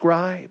of the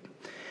scribe.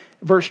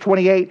 Verse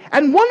 28,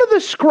 and one of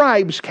the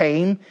scribes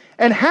came,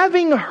 and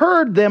having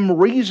heard them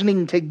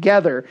reasoning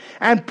together,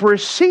 and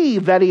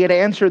perceived that he had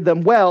answered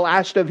them well,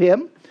 asked of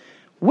him,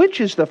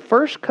 which is the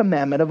first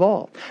commandment of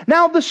all?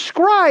 Now the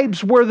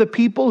scribes were the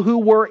people who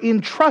were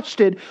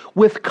entrusted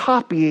with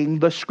copying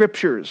the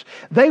scriptures.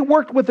 They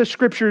worked with the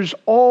scriptures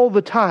all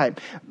the time.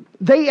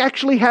 They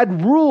actually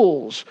had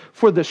rules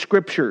for the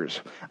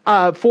scriptures.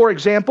 For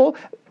example,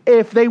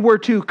 if they were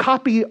to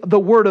copy the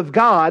Word of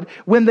God,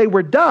 when they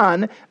were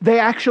done, they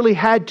actually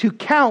had to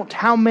count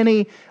how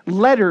many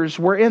letters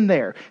were in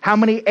there. How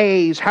many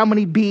A's, how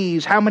many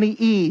B's, how many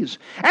E's.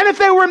 And if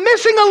they were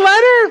missing a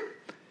letter,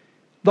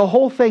 the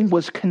whole thing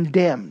was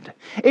condemned.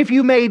 If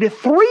you made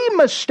 3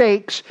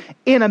 mistakes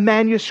in a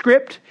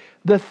manuscript,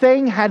 the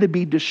thing had to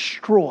be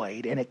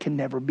destroyed and it can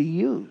never be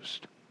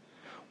used.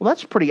 Well,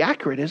 that's pretty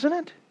accurate, isn't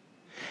it?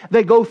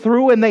 They go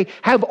through and they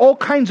have all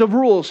kinds of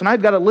rules. And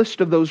I've got a list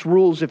of those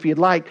rules if you'd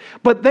like.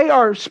 But they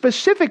are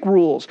specific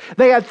rules.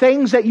 They had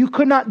things that you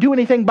could not do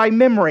anything by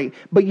memory.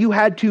 But you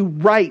had to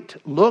write,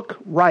 look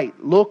right,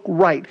 look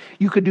right.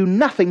 You could do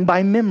nothing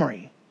by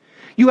memory.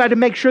 You had to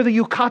make sure that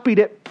you copied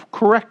it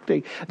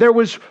correctly. There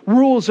was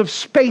rules of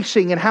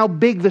spacing and how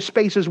big the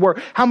spaces were.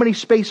 How many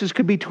spaces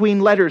could be between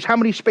letters. How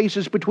many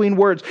spaces between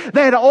words.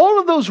 They had all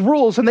of those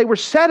rules and they were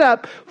set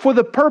up for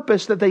the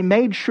purpose that they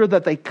made sure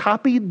that they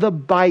copied the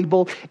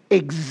Bible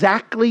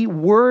exactly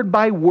word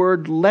by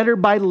word, letter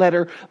by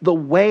letter, the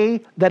way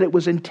that it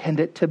was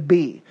intended to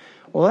be.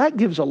 Well, that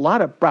gives a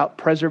lot about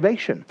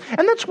preservation.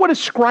 And that's what a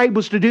scribe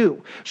was to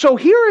do. So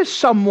here is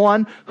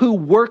someone who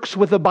works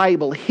with the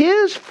Bible.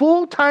 His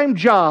full-time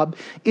job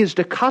is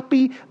to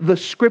copy the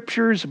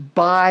scriptures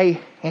by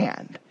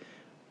hand.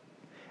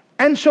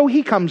 And so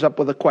he comes up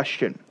with a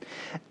question.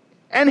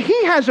 And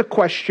he has a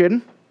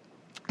question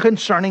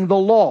concerning the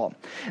law.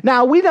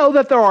 Now, we know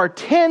that there are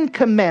 10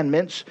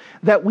 commandments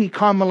that we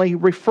commonly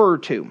refer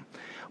to.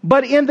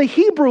 But in the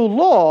Hebrew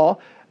law,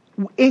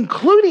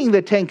 including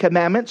the 10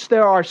 commandments,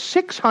 there are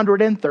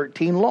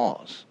 613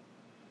 laws.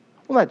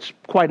 Well, that's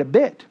quite a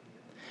bit.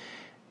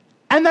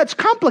 And that's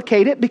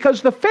complicated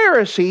because the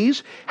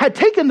Pharisees had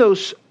taken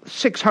those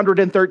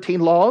 613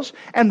 laws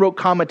and wrote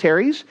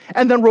commentaries,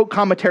 and then wrote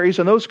commentaries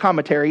on those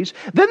commentaries.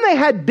 Then they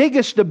had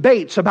biggest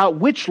debates about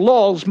which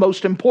law is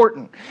most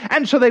important.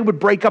 And so they would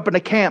break up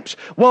into camps.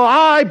 Well,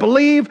 I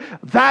believe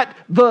that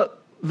the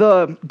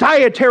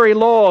dietary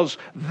laws,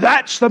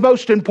 that's the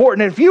most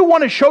important. If you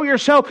want to show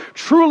yourself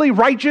truly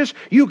righteous,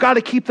 you got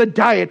to keep the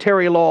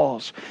dietary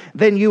laws.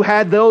 Then you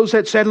had those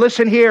that said,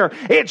 listen here,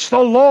 it's the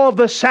law of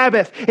the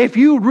Sabbath. If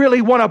you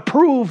really want to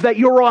prove that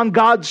you're on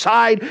God's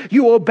side,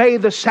 you obey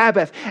the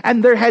Sabbath.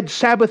 And there had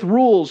Sabbath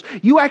rules.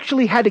 You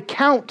actually had to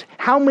count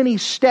how many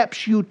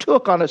steps you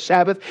took on a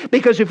Sabbath,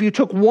 because if you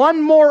took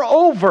one more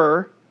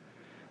over,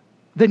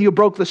 then you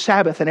broke the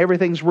Sabbath and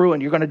everything's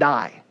ruined. You're going to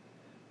die.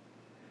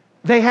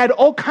 They had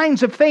all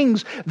kinds of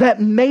things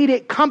that made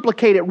it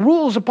complicated,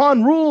 rules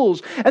upon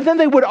rules. And then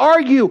they would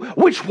argue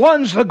which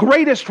one's the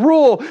greatest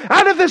rule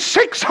out of the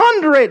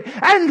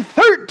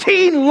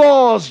 613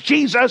 laws,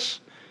 Jesus.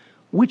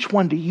 Which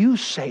one do you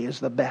say is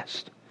the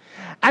best?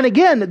 And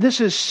again,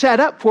 this is set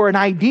up for an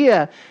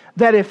idea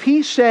that if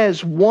he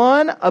says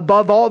one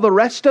above all the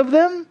rest of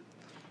them,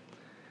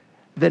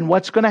 then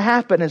what's going to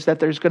happen is that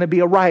there's going to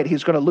be a riot.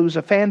 He's going to lose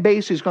a fan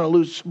base. He's going to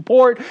lose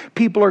support.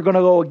 People are going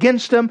to go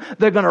against him.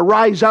 They're going to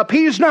rise up.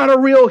 He's not a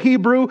real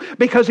Hebrew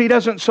because he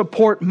doesn't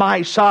support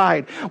my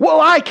side. Well,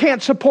 I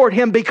can't support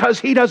him because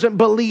he doesn't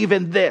believe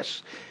in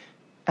this.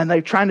 And they're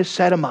trying to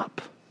set him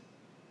up.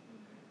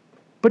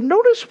 But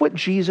notice what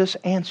Jesus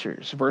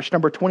answers. Verse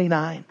number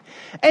 29.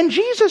 And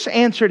Jesus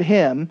answered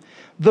him,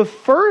 the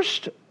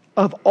first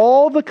of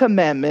all the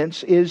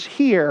commandments is,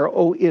 hear,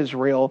 O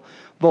Israel,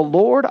 the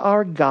Lord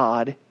our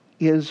God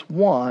is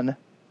one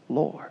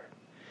Lord.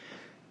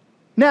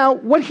 Now,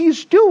 what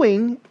he's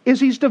doing is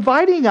he's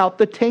dividing out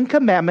the 10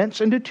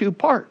 commandments into two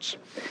parts.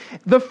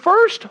 The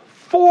first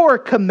 4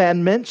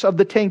 commandments of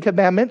the 10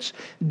 commandments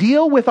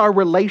deal with our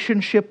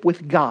relationship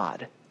with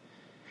God.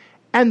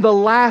 And the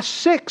last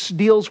 6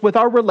 deals with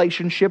our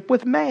relationship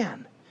with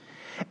man.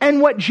 And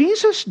what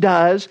Jesus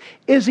does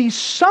is he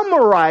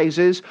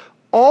summarizes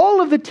all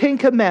of the 10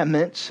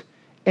 commandments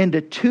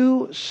into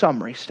 2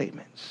 summary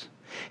statements.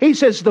 He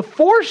says the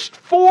first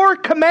 4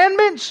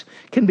 commandments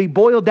can be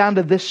boiled down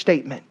to this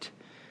statement.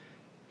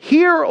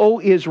 Hear, O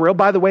Israel.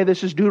 By the way,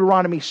 this is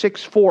Deuteronomy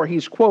 6:4.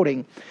 He's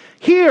quoting.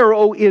 Hear,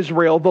 O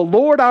Israel, the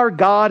Lord our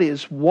God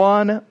is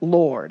one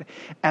Lord,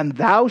 and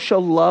thou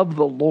shalt love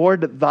the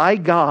Lord thy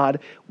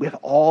God with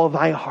all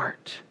thy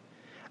heart,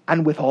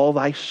 and with all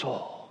thy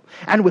soul,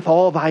 and with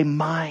all thy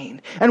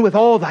mind, and with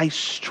all thy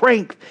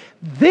strength.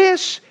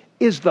 This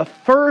is the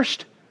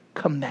first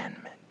commandment.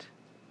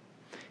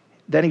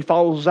 Then he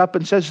follows up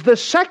and says, the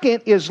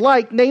second is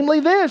like, namely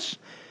this,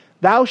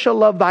 thou shalt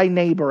love thy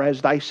neighbor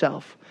as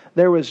thyself.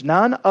 There is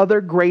none other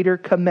greater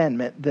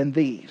commandment than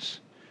these.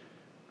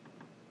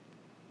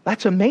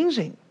 That's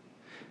amazing.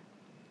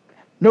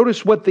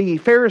 Notice what the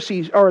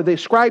Pharisees or the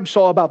scribes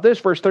saw about this,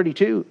 verse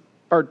 32.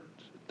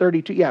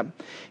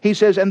 He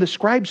says, and the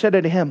scribe said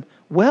unto him,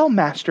 well,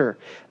 master,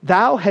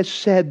 thou hast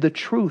said the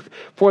truth,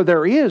 for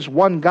there is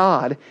one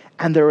God,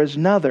 and there is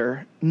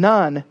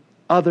none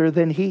other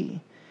than he.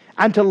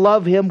 And to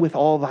love him with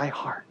all thy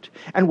heart,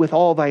 and with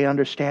all thy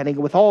understanding,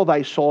 and with all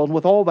thy soul, and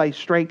with all thy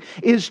strength,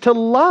 is to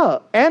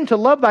love, and to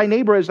love thy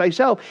neighbor as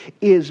thyself,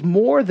 is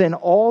more than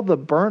all the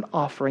burnt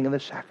offering and the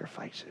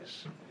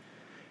sacrifices.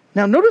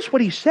 Now notice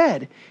what he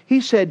said. He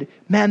said,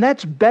 man,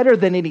 that's better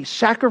than any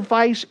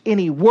sacrifice,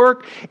 any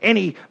work,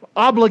 any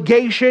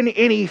obligation,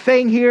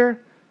 anything here.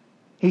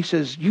 He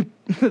says,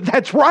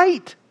 that's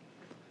right.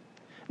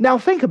 Now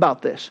think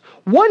about this.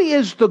 What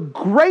is the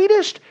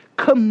greatest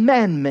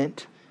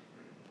commandment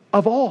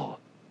of all?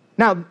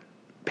 Now,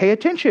 pay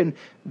attention.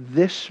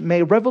 This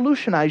may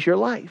revolutionize your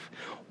life.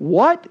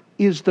 What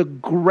is the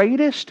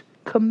greatest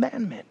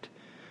commandment?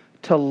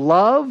 To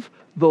love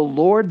the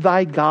Lord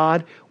thy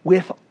God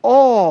with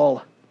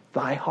all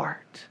thy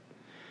heart,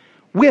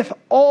 with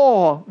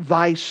all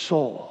thy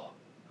soul,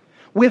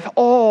 with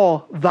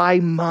all thy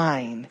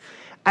mind,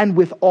 and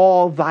with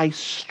all thy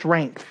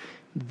strength.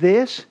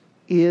 This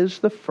is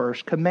the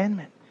first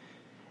commandment.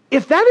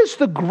 If that is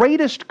the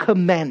greatest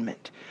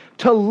commandment,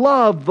 to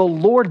love the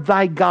Lord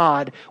thy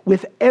God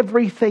with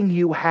everything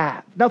you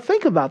have. Now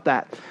think about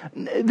that.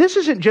 This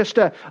isn't just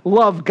to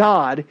love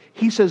God.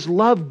 He says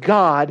love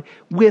God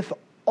with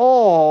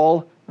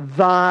all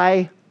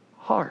thy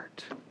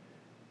heart.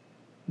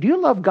 Do you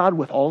love God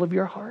with all of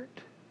your heart?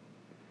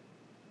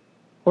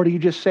 Or do you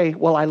just say,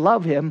 well, I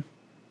love him,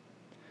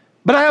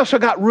 but I also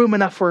got room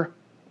enough for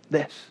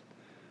this?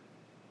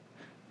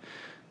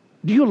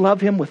 Do you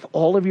love him with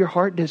all of your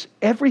heart? Does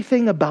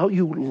everything about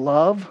you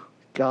love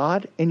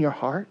God in your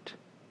heart?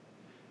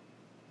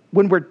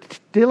 when we're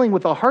dealing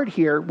with the heart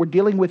here, we're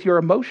dealing with your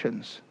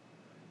emotions.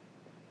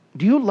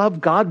 Do you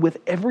love God with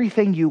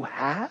everything you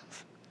have?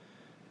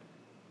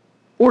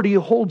 Or do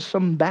you hold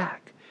some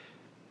back?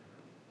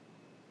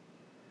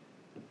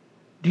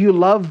 Do you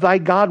love thy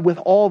God with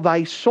all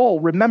thy soul?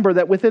 Remember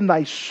that within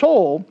thy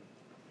soul,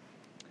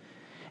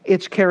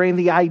 it's carrying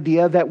the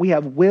idea that we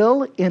have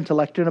will,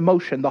 intellect, and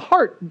emotion. The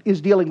heart is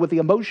dealing with the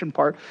emotion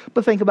part,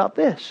 but think about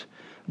this.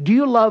 Do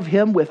you love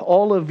Him with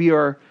all of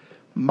your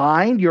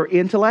mind, your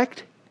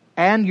intellect,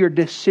 and your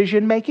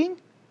decision making?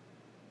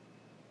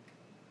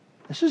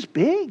 This is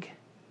big.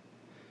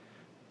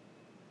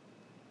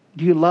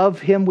 Do you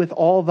love Him with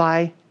all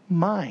thy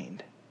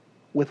mind,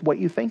 with what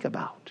you think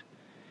about?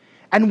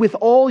 And with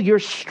all your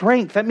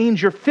strength, that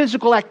means your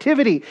physical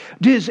activity.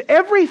 Does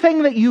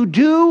everything that you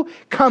do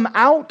come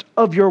out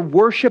of your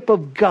worship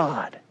of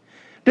God?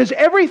 Does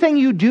everything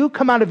you do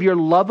come out of your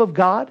love of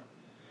God?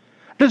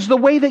 Does the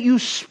way that you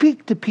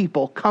speak to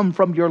people come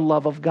from your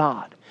love of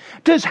God?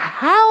 Does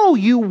how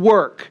you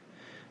work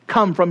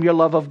come from your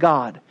love of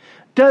God?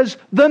 Does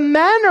the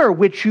manner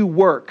which you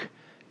work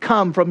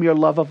come from your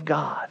love of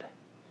God?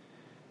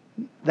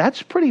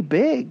 That's pretty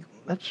big.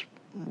 That's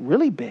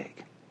really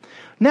big.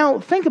 Now,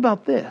 think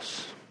about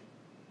this.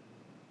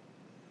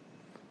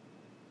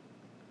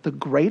 The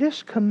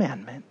greatest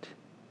commandment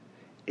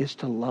is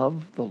to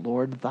love the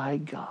Lord thy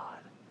God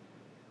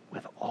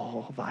with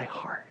all thy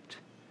heart,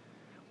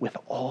 with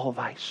all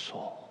thy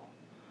soul,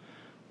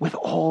 with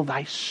all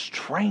thy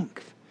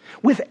strength,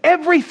 with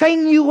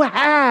everything you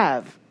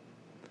have.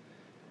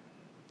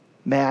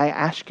 May I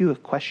ask you a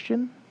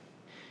question?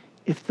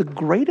 If the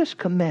greatest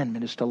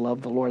commandment is to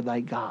love the Lord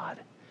thy God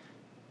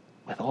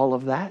with all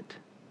of that,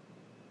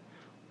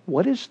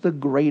 what is the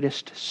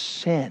greatest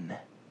sin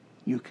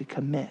you could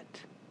commit?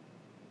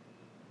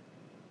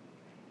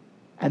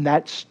 And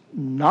that's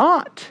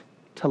not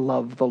to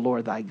love the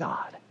Lord thy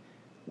God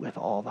with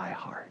all thy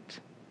heart,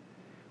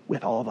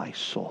 with all thy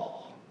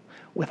soul,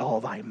 with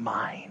all thy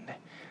mind,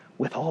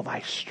 with all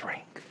thy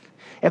strength.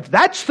 If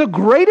that's the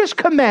greatest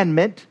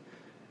commandment,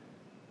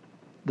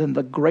 then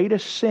the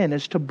greatest sin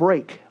is to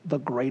break the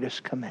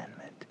greatest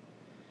commandment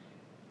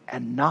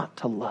and not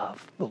to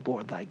love the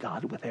Lord thy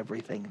God with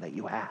everything that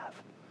you have.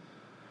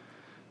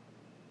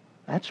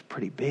 That's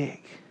pretty big.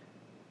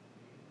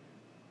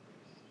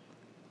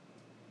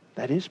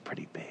 That is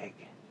pretty big.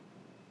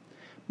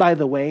 By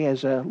the way,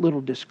 as a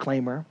little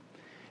disclaimer,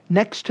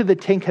 next to the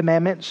Ten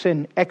Commandments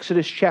in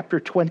Exodus chapter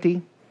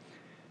 20,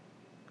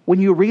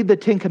 when you read the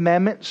Ten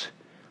Commandments,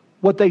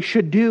 what they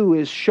should do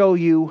is show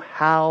you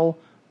how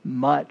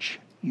much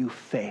you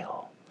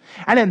fail.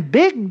 And in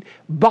big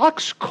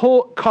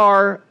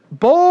boxcar,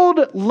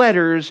 bold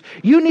letters,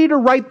 you need to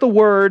write the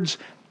words,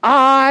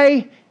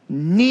 I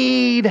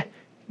need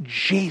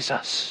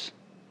Jesus.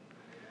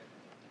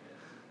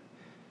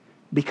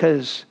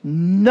 Because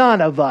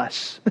none of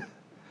us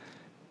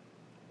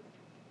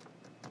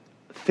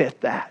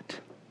fit that.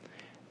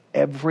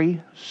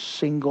 Every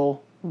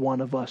single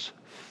one of us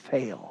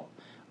fail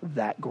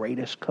that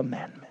greatest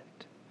commandment.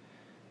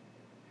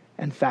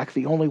 In fact,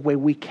 the only way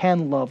we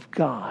can love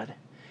God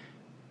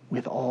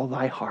with all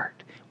thy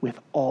heart, with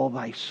all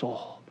thy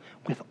soul,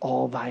 with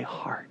all thy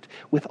heart,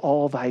 with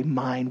all thy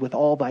mind, with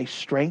all thy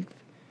strength,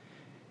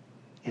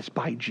 is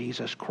by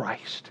Jesus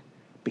Christ,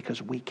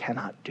 because we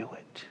cannot do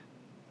it.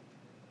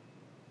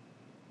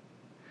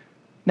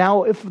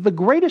 Now, if the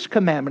greatest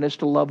commandment is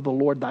to love the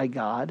Lord thy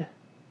God,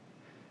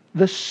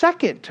 the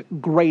second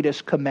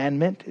greatest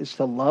commandment is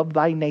to love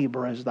thy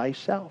neighbor as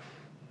thyself.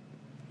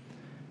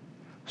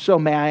 So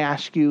may I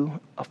ask you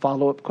a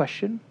follow-up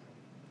question?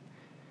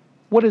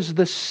 What is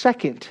the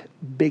second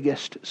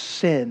biggest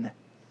sin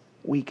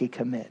we could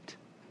commit?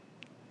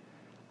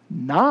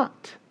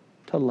 Not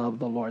to love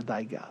the Lord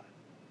thy God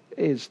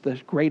is the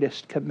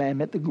greatest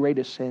commandment, the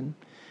greatest sin.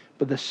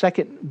 But the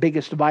second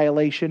biggest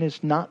violation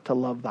is not to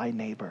love thy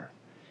neighbor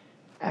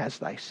as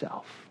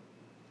thyself.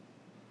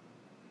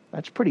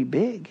 That's pretty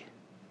big.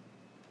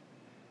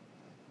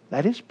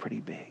 That is pretty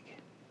big.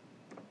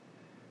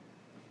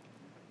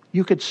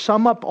 You could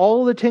sum up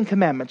all the Ten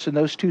Commandments in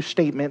those two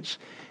statements,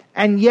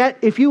 and yet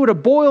if you were to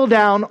boil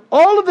down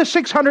all of the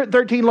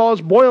 613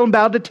 laws, boil them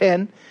down to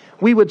 10,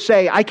 we would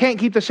say, I can't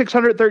keep the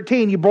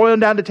 613. You boil them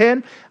down to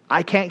 10,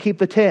 I can't keep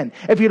the 10.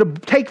 If you were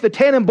to take the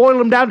 10 and boil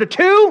them down to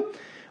 2,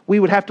 we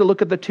would have to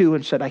look at the 2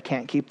 and said, I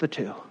can't keep the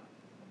 2.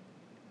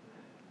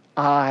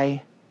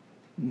 I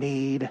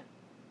need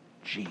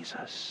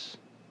Jesus.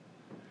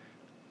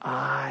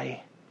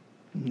 I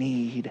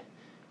need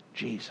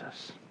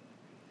Jesus.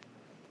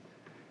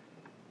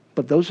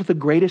 But those are the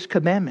greatest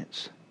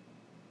commandments.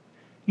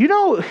 You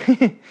know,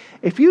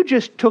 if you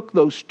just took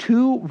those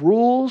 2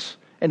 rules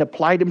and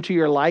applied them to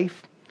your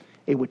life,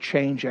 it would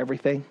change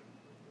everything.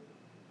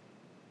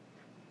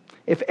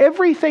 If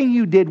everything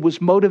you did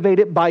was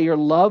motivated by your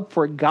love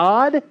for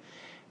God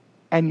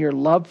and your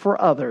love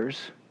for others,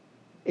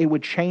 it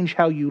would change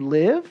how you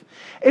live.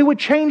 It would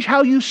change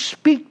how you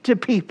speak to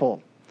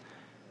people.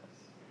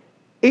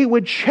 It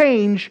would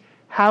change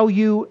how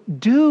you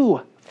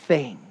do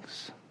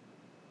things.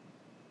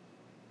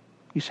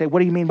 You say, what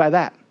do you mean by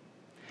that?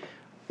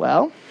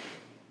 Well,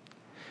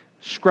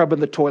 scrubbing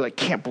the toilet.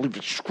 Can't believe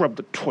you scrubbed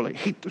the toilet.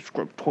 Hate the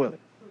scrubbed toilet.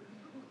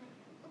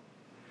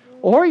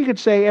 Or you could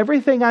say,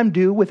 everything I'm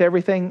due with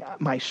everything,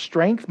 my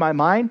strength, my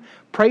mind,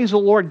 praise the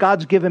Lord,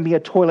 God's given me a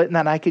toilet and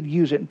that I could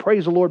use it. And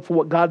praise the Lord for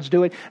what God's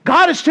doing.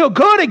 God is still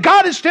good and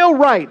God is still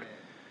right.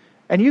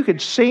 And you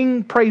could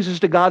sing praises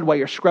to God while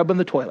you're scrubbing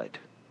the toilet.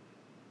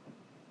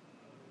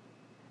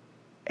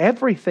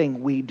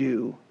 Everything we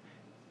do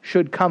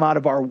should come out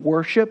of our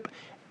worship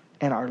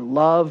and our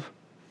love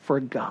for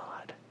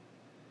God.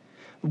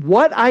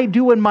 What I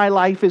do in my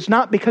life is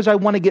not because I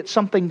want to get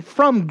something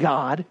from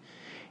God.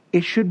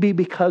 It should be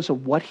because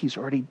of what He's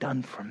already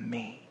done for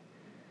me.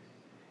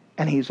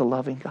 And He's a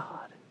loving God.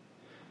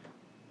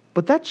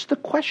 But that's the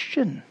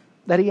question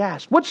that He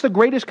asked. What's the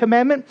greatest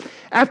commandment?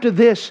 After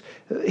this,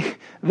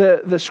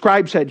 the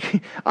scribe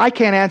said, I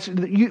can't answer.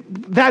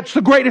 That's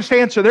the greatest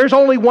answer. There's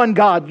only one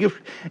God.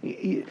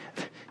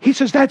 He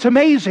says, that's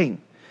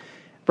amazing.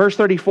 Verse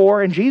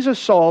 34, and Jesus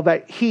saw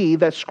that he,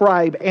 that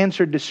scribe,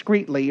 answered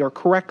discreetly or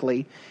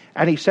correctly,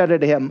 and He said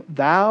to him,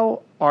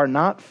 thou art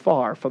not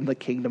far from the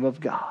kingdom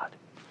of God.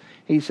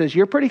 He says,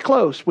 you're pretty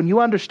close. When you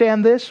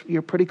understand this,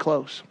 you're pretty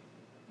close.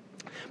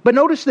 But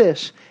notice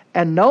this,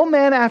 and no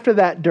man after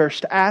that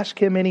durst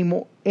ask him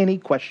any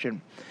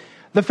question.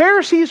 The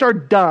Pharisees are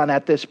done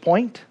at this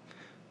point.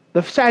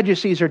 The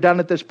Sadducees are done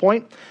at this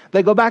point.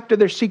 They go back to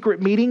their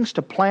secret meetings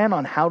to plan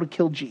on how to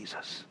kill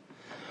Jesus.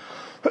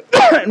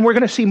 And we're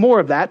going to see more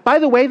of that. By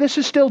the way, this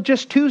is still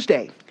just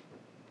Tuesday.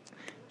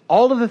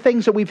 All of the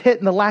things that we've hit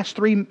in the last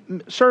 3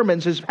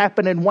 sermons has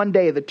happened in one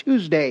day, the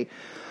Tuesday.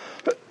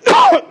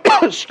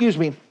 Excuse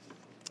me.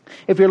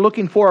 If you're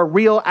looking for a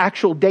real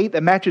actual date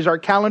that matches our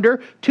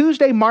calendar,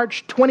 Tuesday,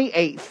 March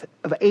 28th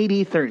of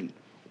AD 30.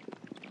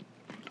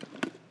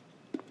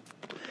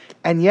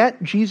 And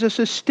yet, Jesus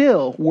is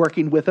still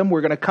working with them.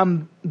 We're going to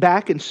come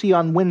back and see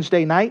on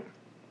Wednesday night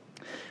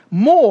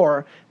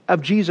more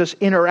of Jesus'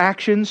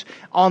 interactions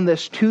on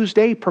this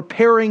Tuesday,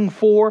 preparing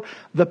for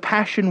the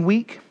Passion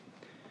Week.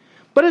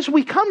 But as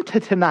we come to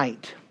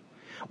tonight,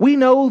 we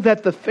know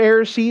that the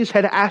Pharisees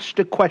had asked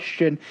a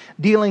question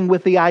dealing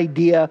with the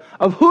idea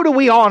of who do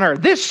we honor,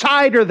 this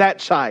side or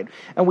that side?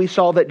 And we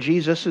saw that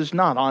Jesus is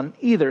not on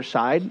either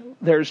side.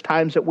 There's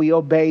times that we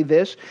obey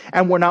this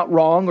and we're not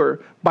wrong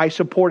or by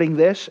supporting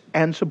this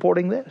and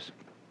supporting this.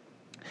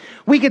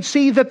 We could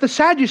see that the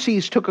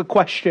Sadducees took a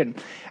question,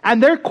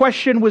 and their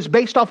question was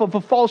based off of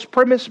a false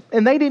premise,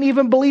 and they didn't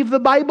even believe the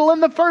Bible in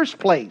the first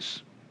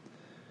place.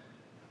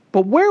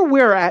 But where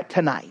we're at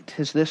tonight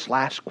is this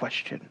last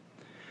question.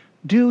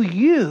 Do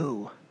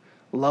you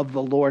love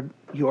the Lord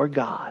your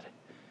God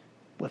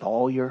with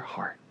all your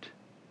heart,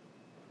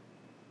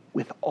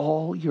 with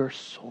all your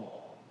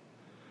soul,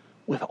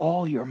 with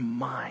all your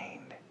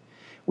mind,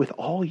 with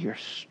all your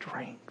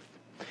strength?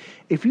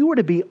 If you were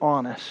to be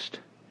honest,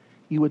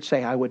 you would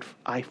say,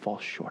 I fall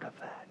short of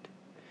that.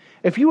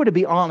 If you were to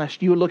be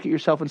honest, you would look at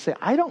yourself and say,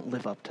 I don't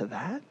live up to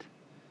that.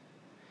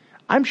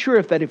 I'm sure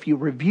if you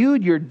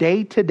reviewed your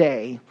day to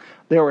day,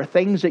 there were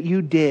things that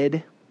you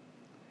did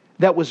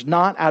that was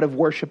not out of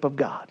worship of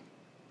God.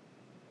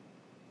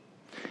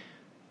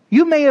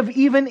 You may have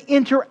even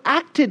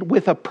interacted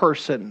with a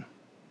person,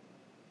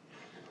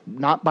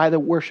 not by the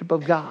worship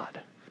of God,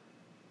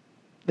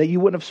 that you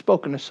wouldn't have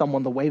spoken to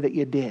someone the way that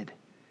you did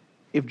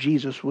if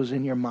Jesus was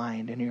in your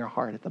mind and in your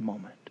heart at the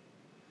moment.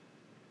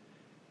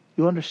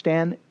 You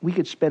understand, we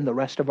could spend the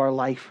rest of our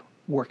life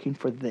working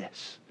for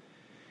this,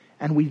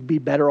 and we'd be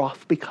better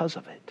off because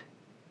of it.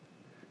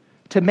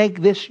 To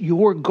make this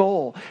your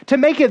goal. To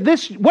make it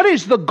this, what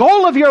is the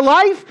goal of your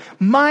life?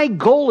 My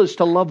goal is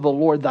to love the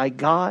Lord thy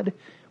God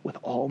with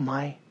all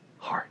my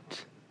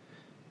heart,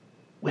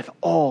 with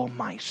all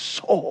my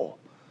soul,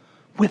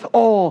 with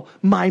all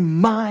my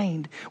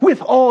mind,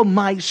 with all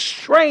my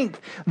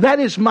strength. That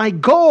is my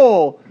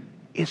goal,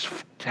 is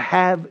to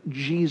have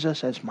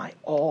Jesus as my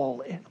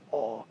all in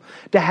all.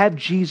 To have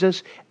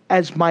Jesus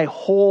as my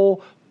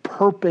whole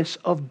purpose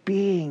of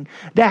being.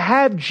 To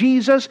have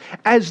Jesus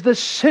as the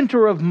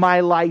center of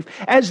my life,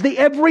 as the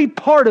every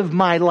part of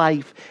my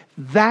life.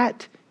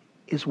 That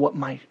is what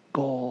my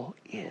goal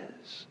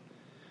is.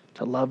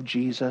 To love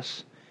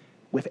Jesus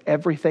with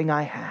everything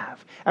I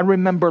have. And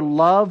remember,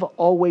 love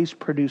always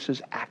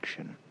produces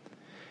action.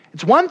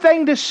 It's one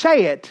thing to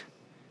say it.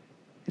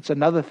 It's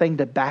another thing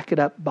to back it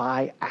up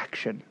by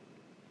action.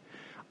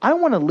 I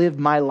want to live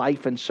my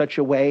life in such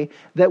a way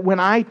that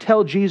when I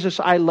tell Jesus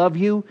I love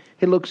you,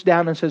 He looks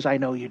down and says, I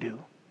know you do.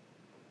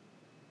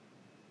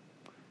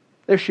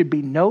 There should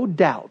be no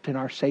doubt in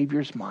our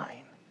Savior's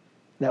mind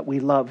that we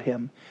love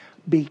Him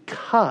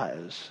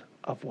because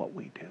of what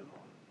we do.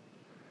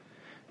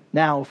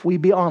 Now, if we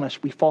be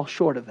honest, we fall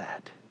short of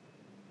that.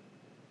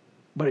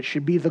 But it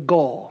should be the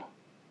goal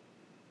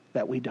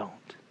that we don't.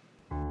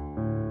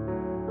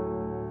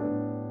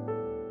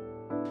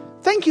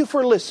 Thank you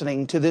for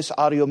listening to this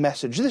audio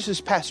message. This is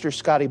Pastor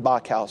Scotty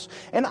Bachhaus,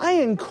 and I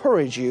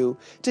encourage you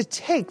to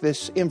take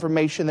this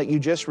information that you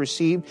just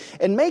received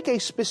and make a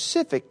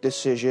specific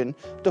decision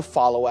to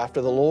follow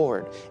after the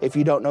Lord. If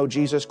you don't know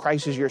Jesus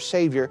Christ as your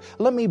Savior,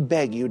 let me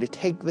beg you to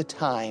take the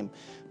time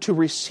to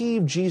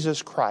receive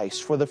Jesus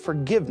Christ for the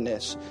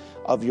forgiveness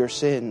of your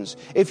sins.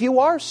 If you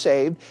are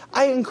saved,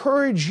 I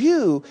encourage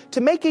you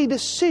to make a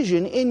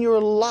decision in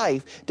your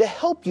life to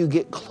help you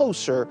get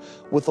closer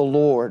with the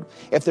Lord.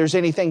 If there's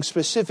anything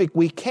specific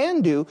we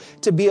can do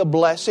to be a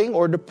blessing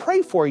or to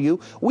pray for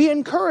you, we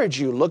encourage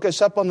you. Look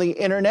us up on the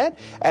internet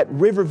at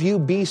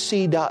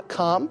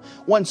riverviewbc.com.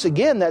 Once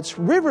again, that's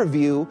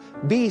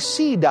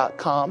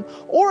riverviewbc.com.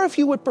 Or if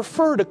you would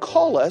prefer to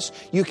call us,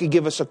 you could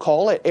give us a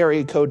call at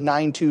area code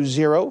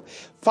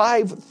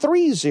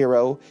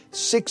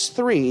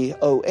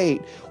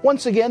 920-530-6308.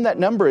 Once again, that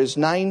number is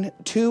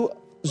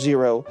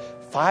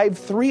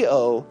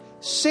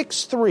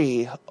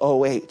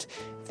 920-530-6308.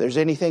 If there's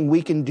anything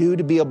we can do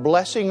to be a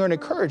blessing or an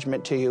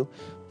encouragement to you,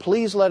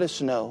 please let us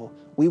know.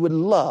 We would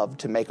love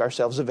to make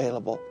ourselves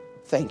available.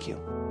 Thank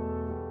you.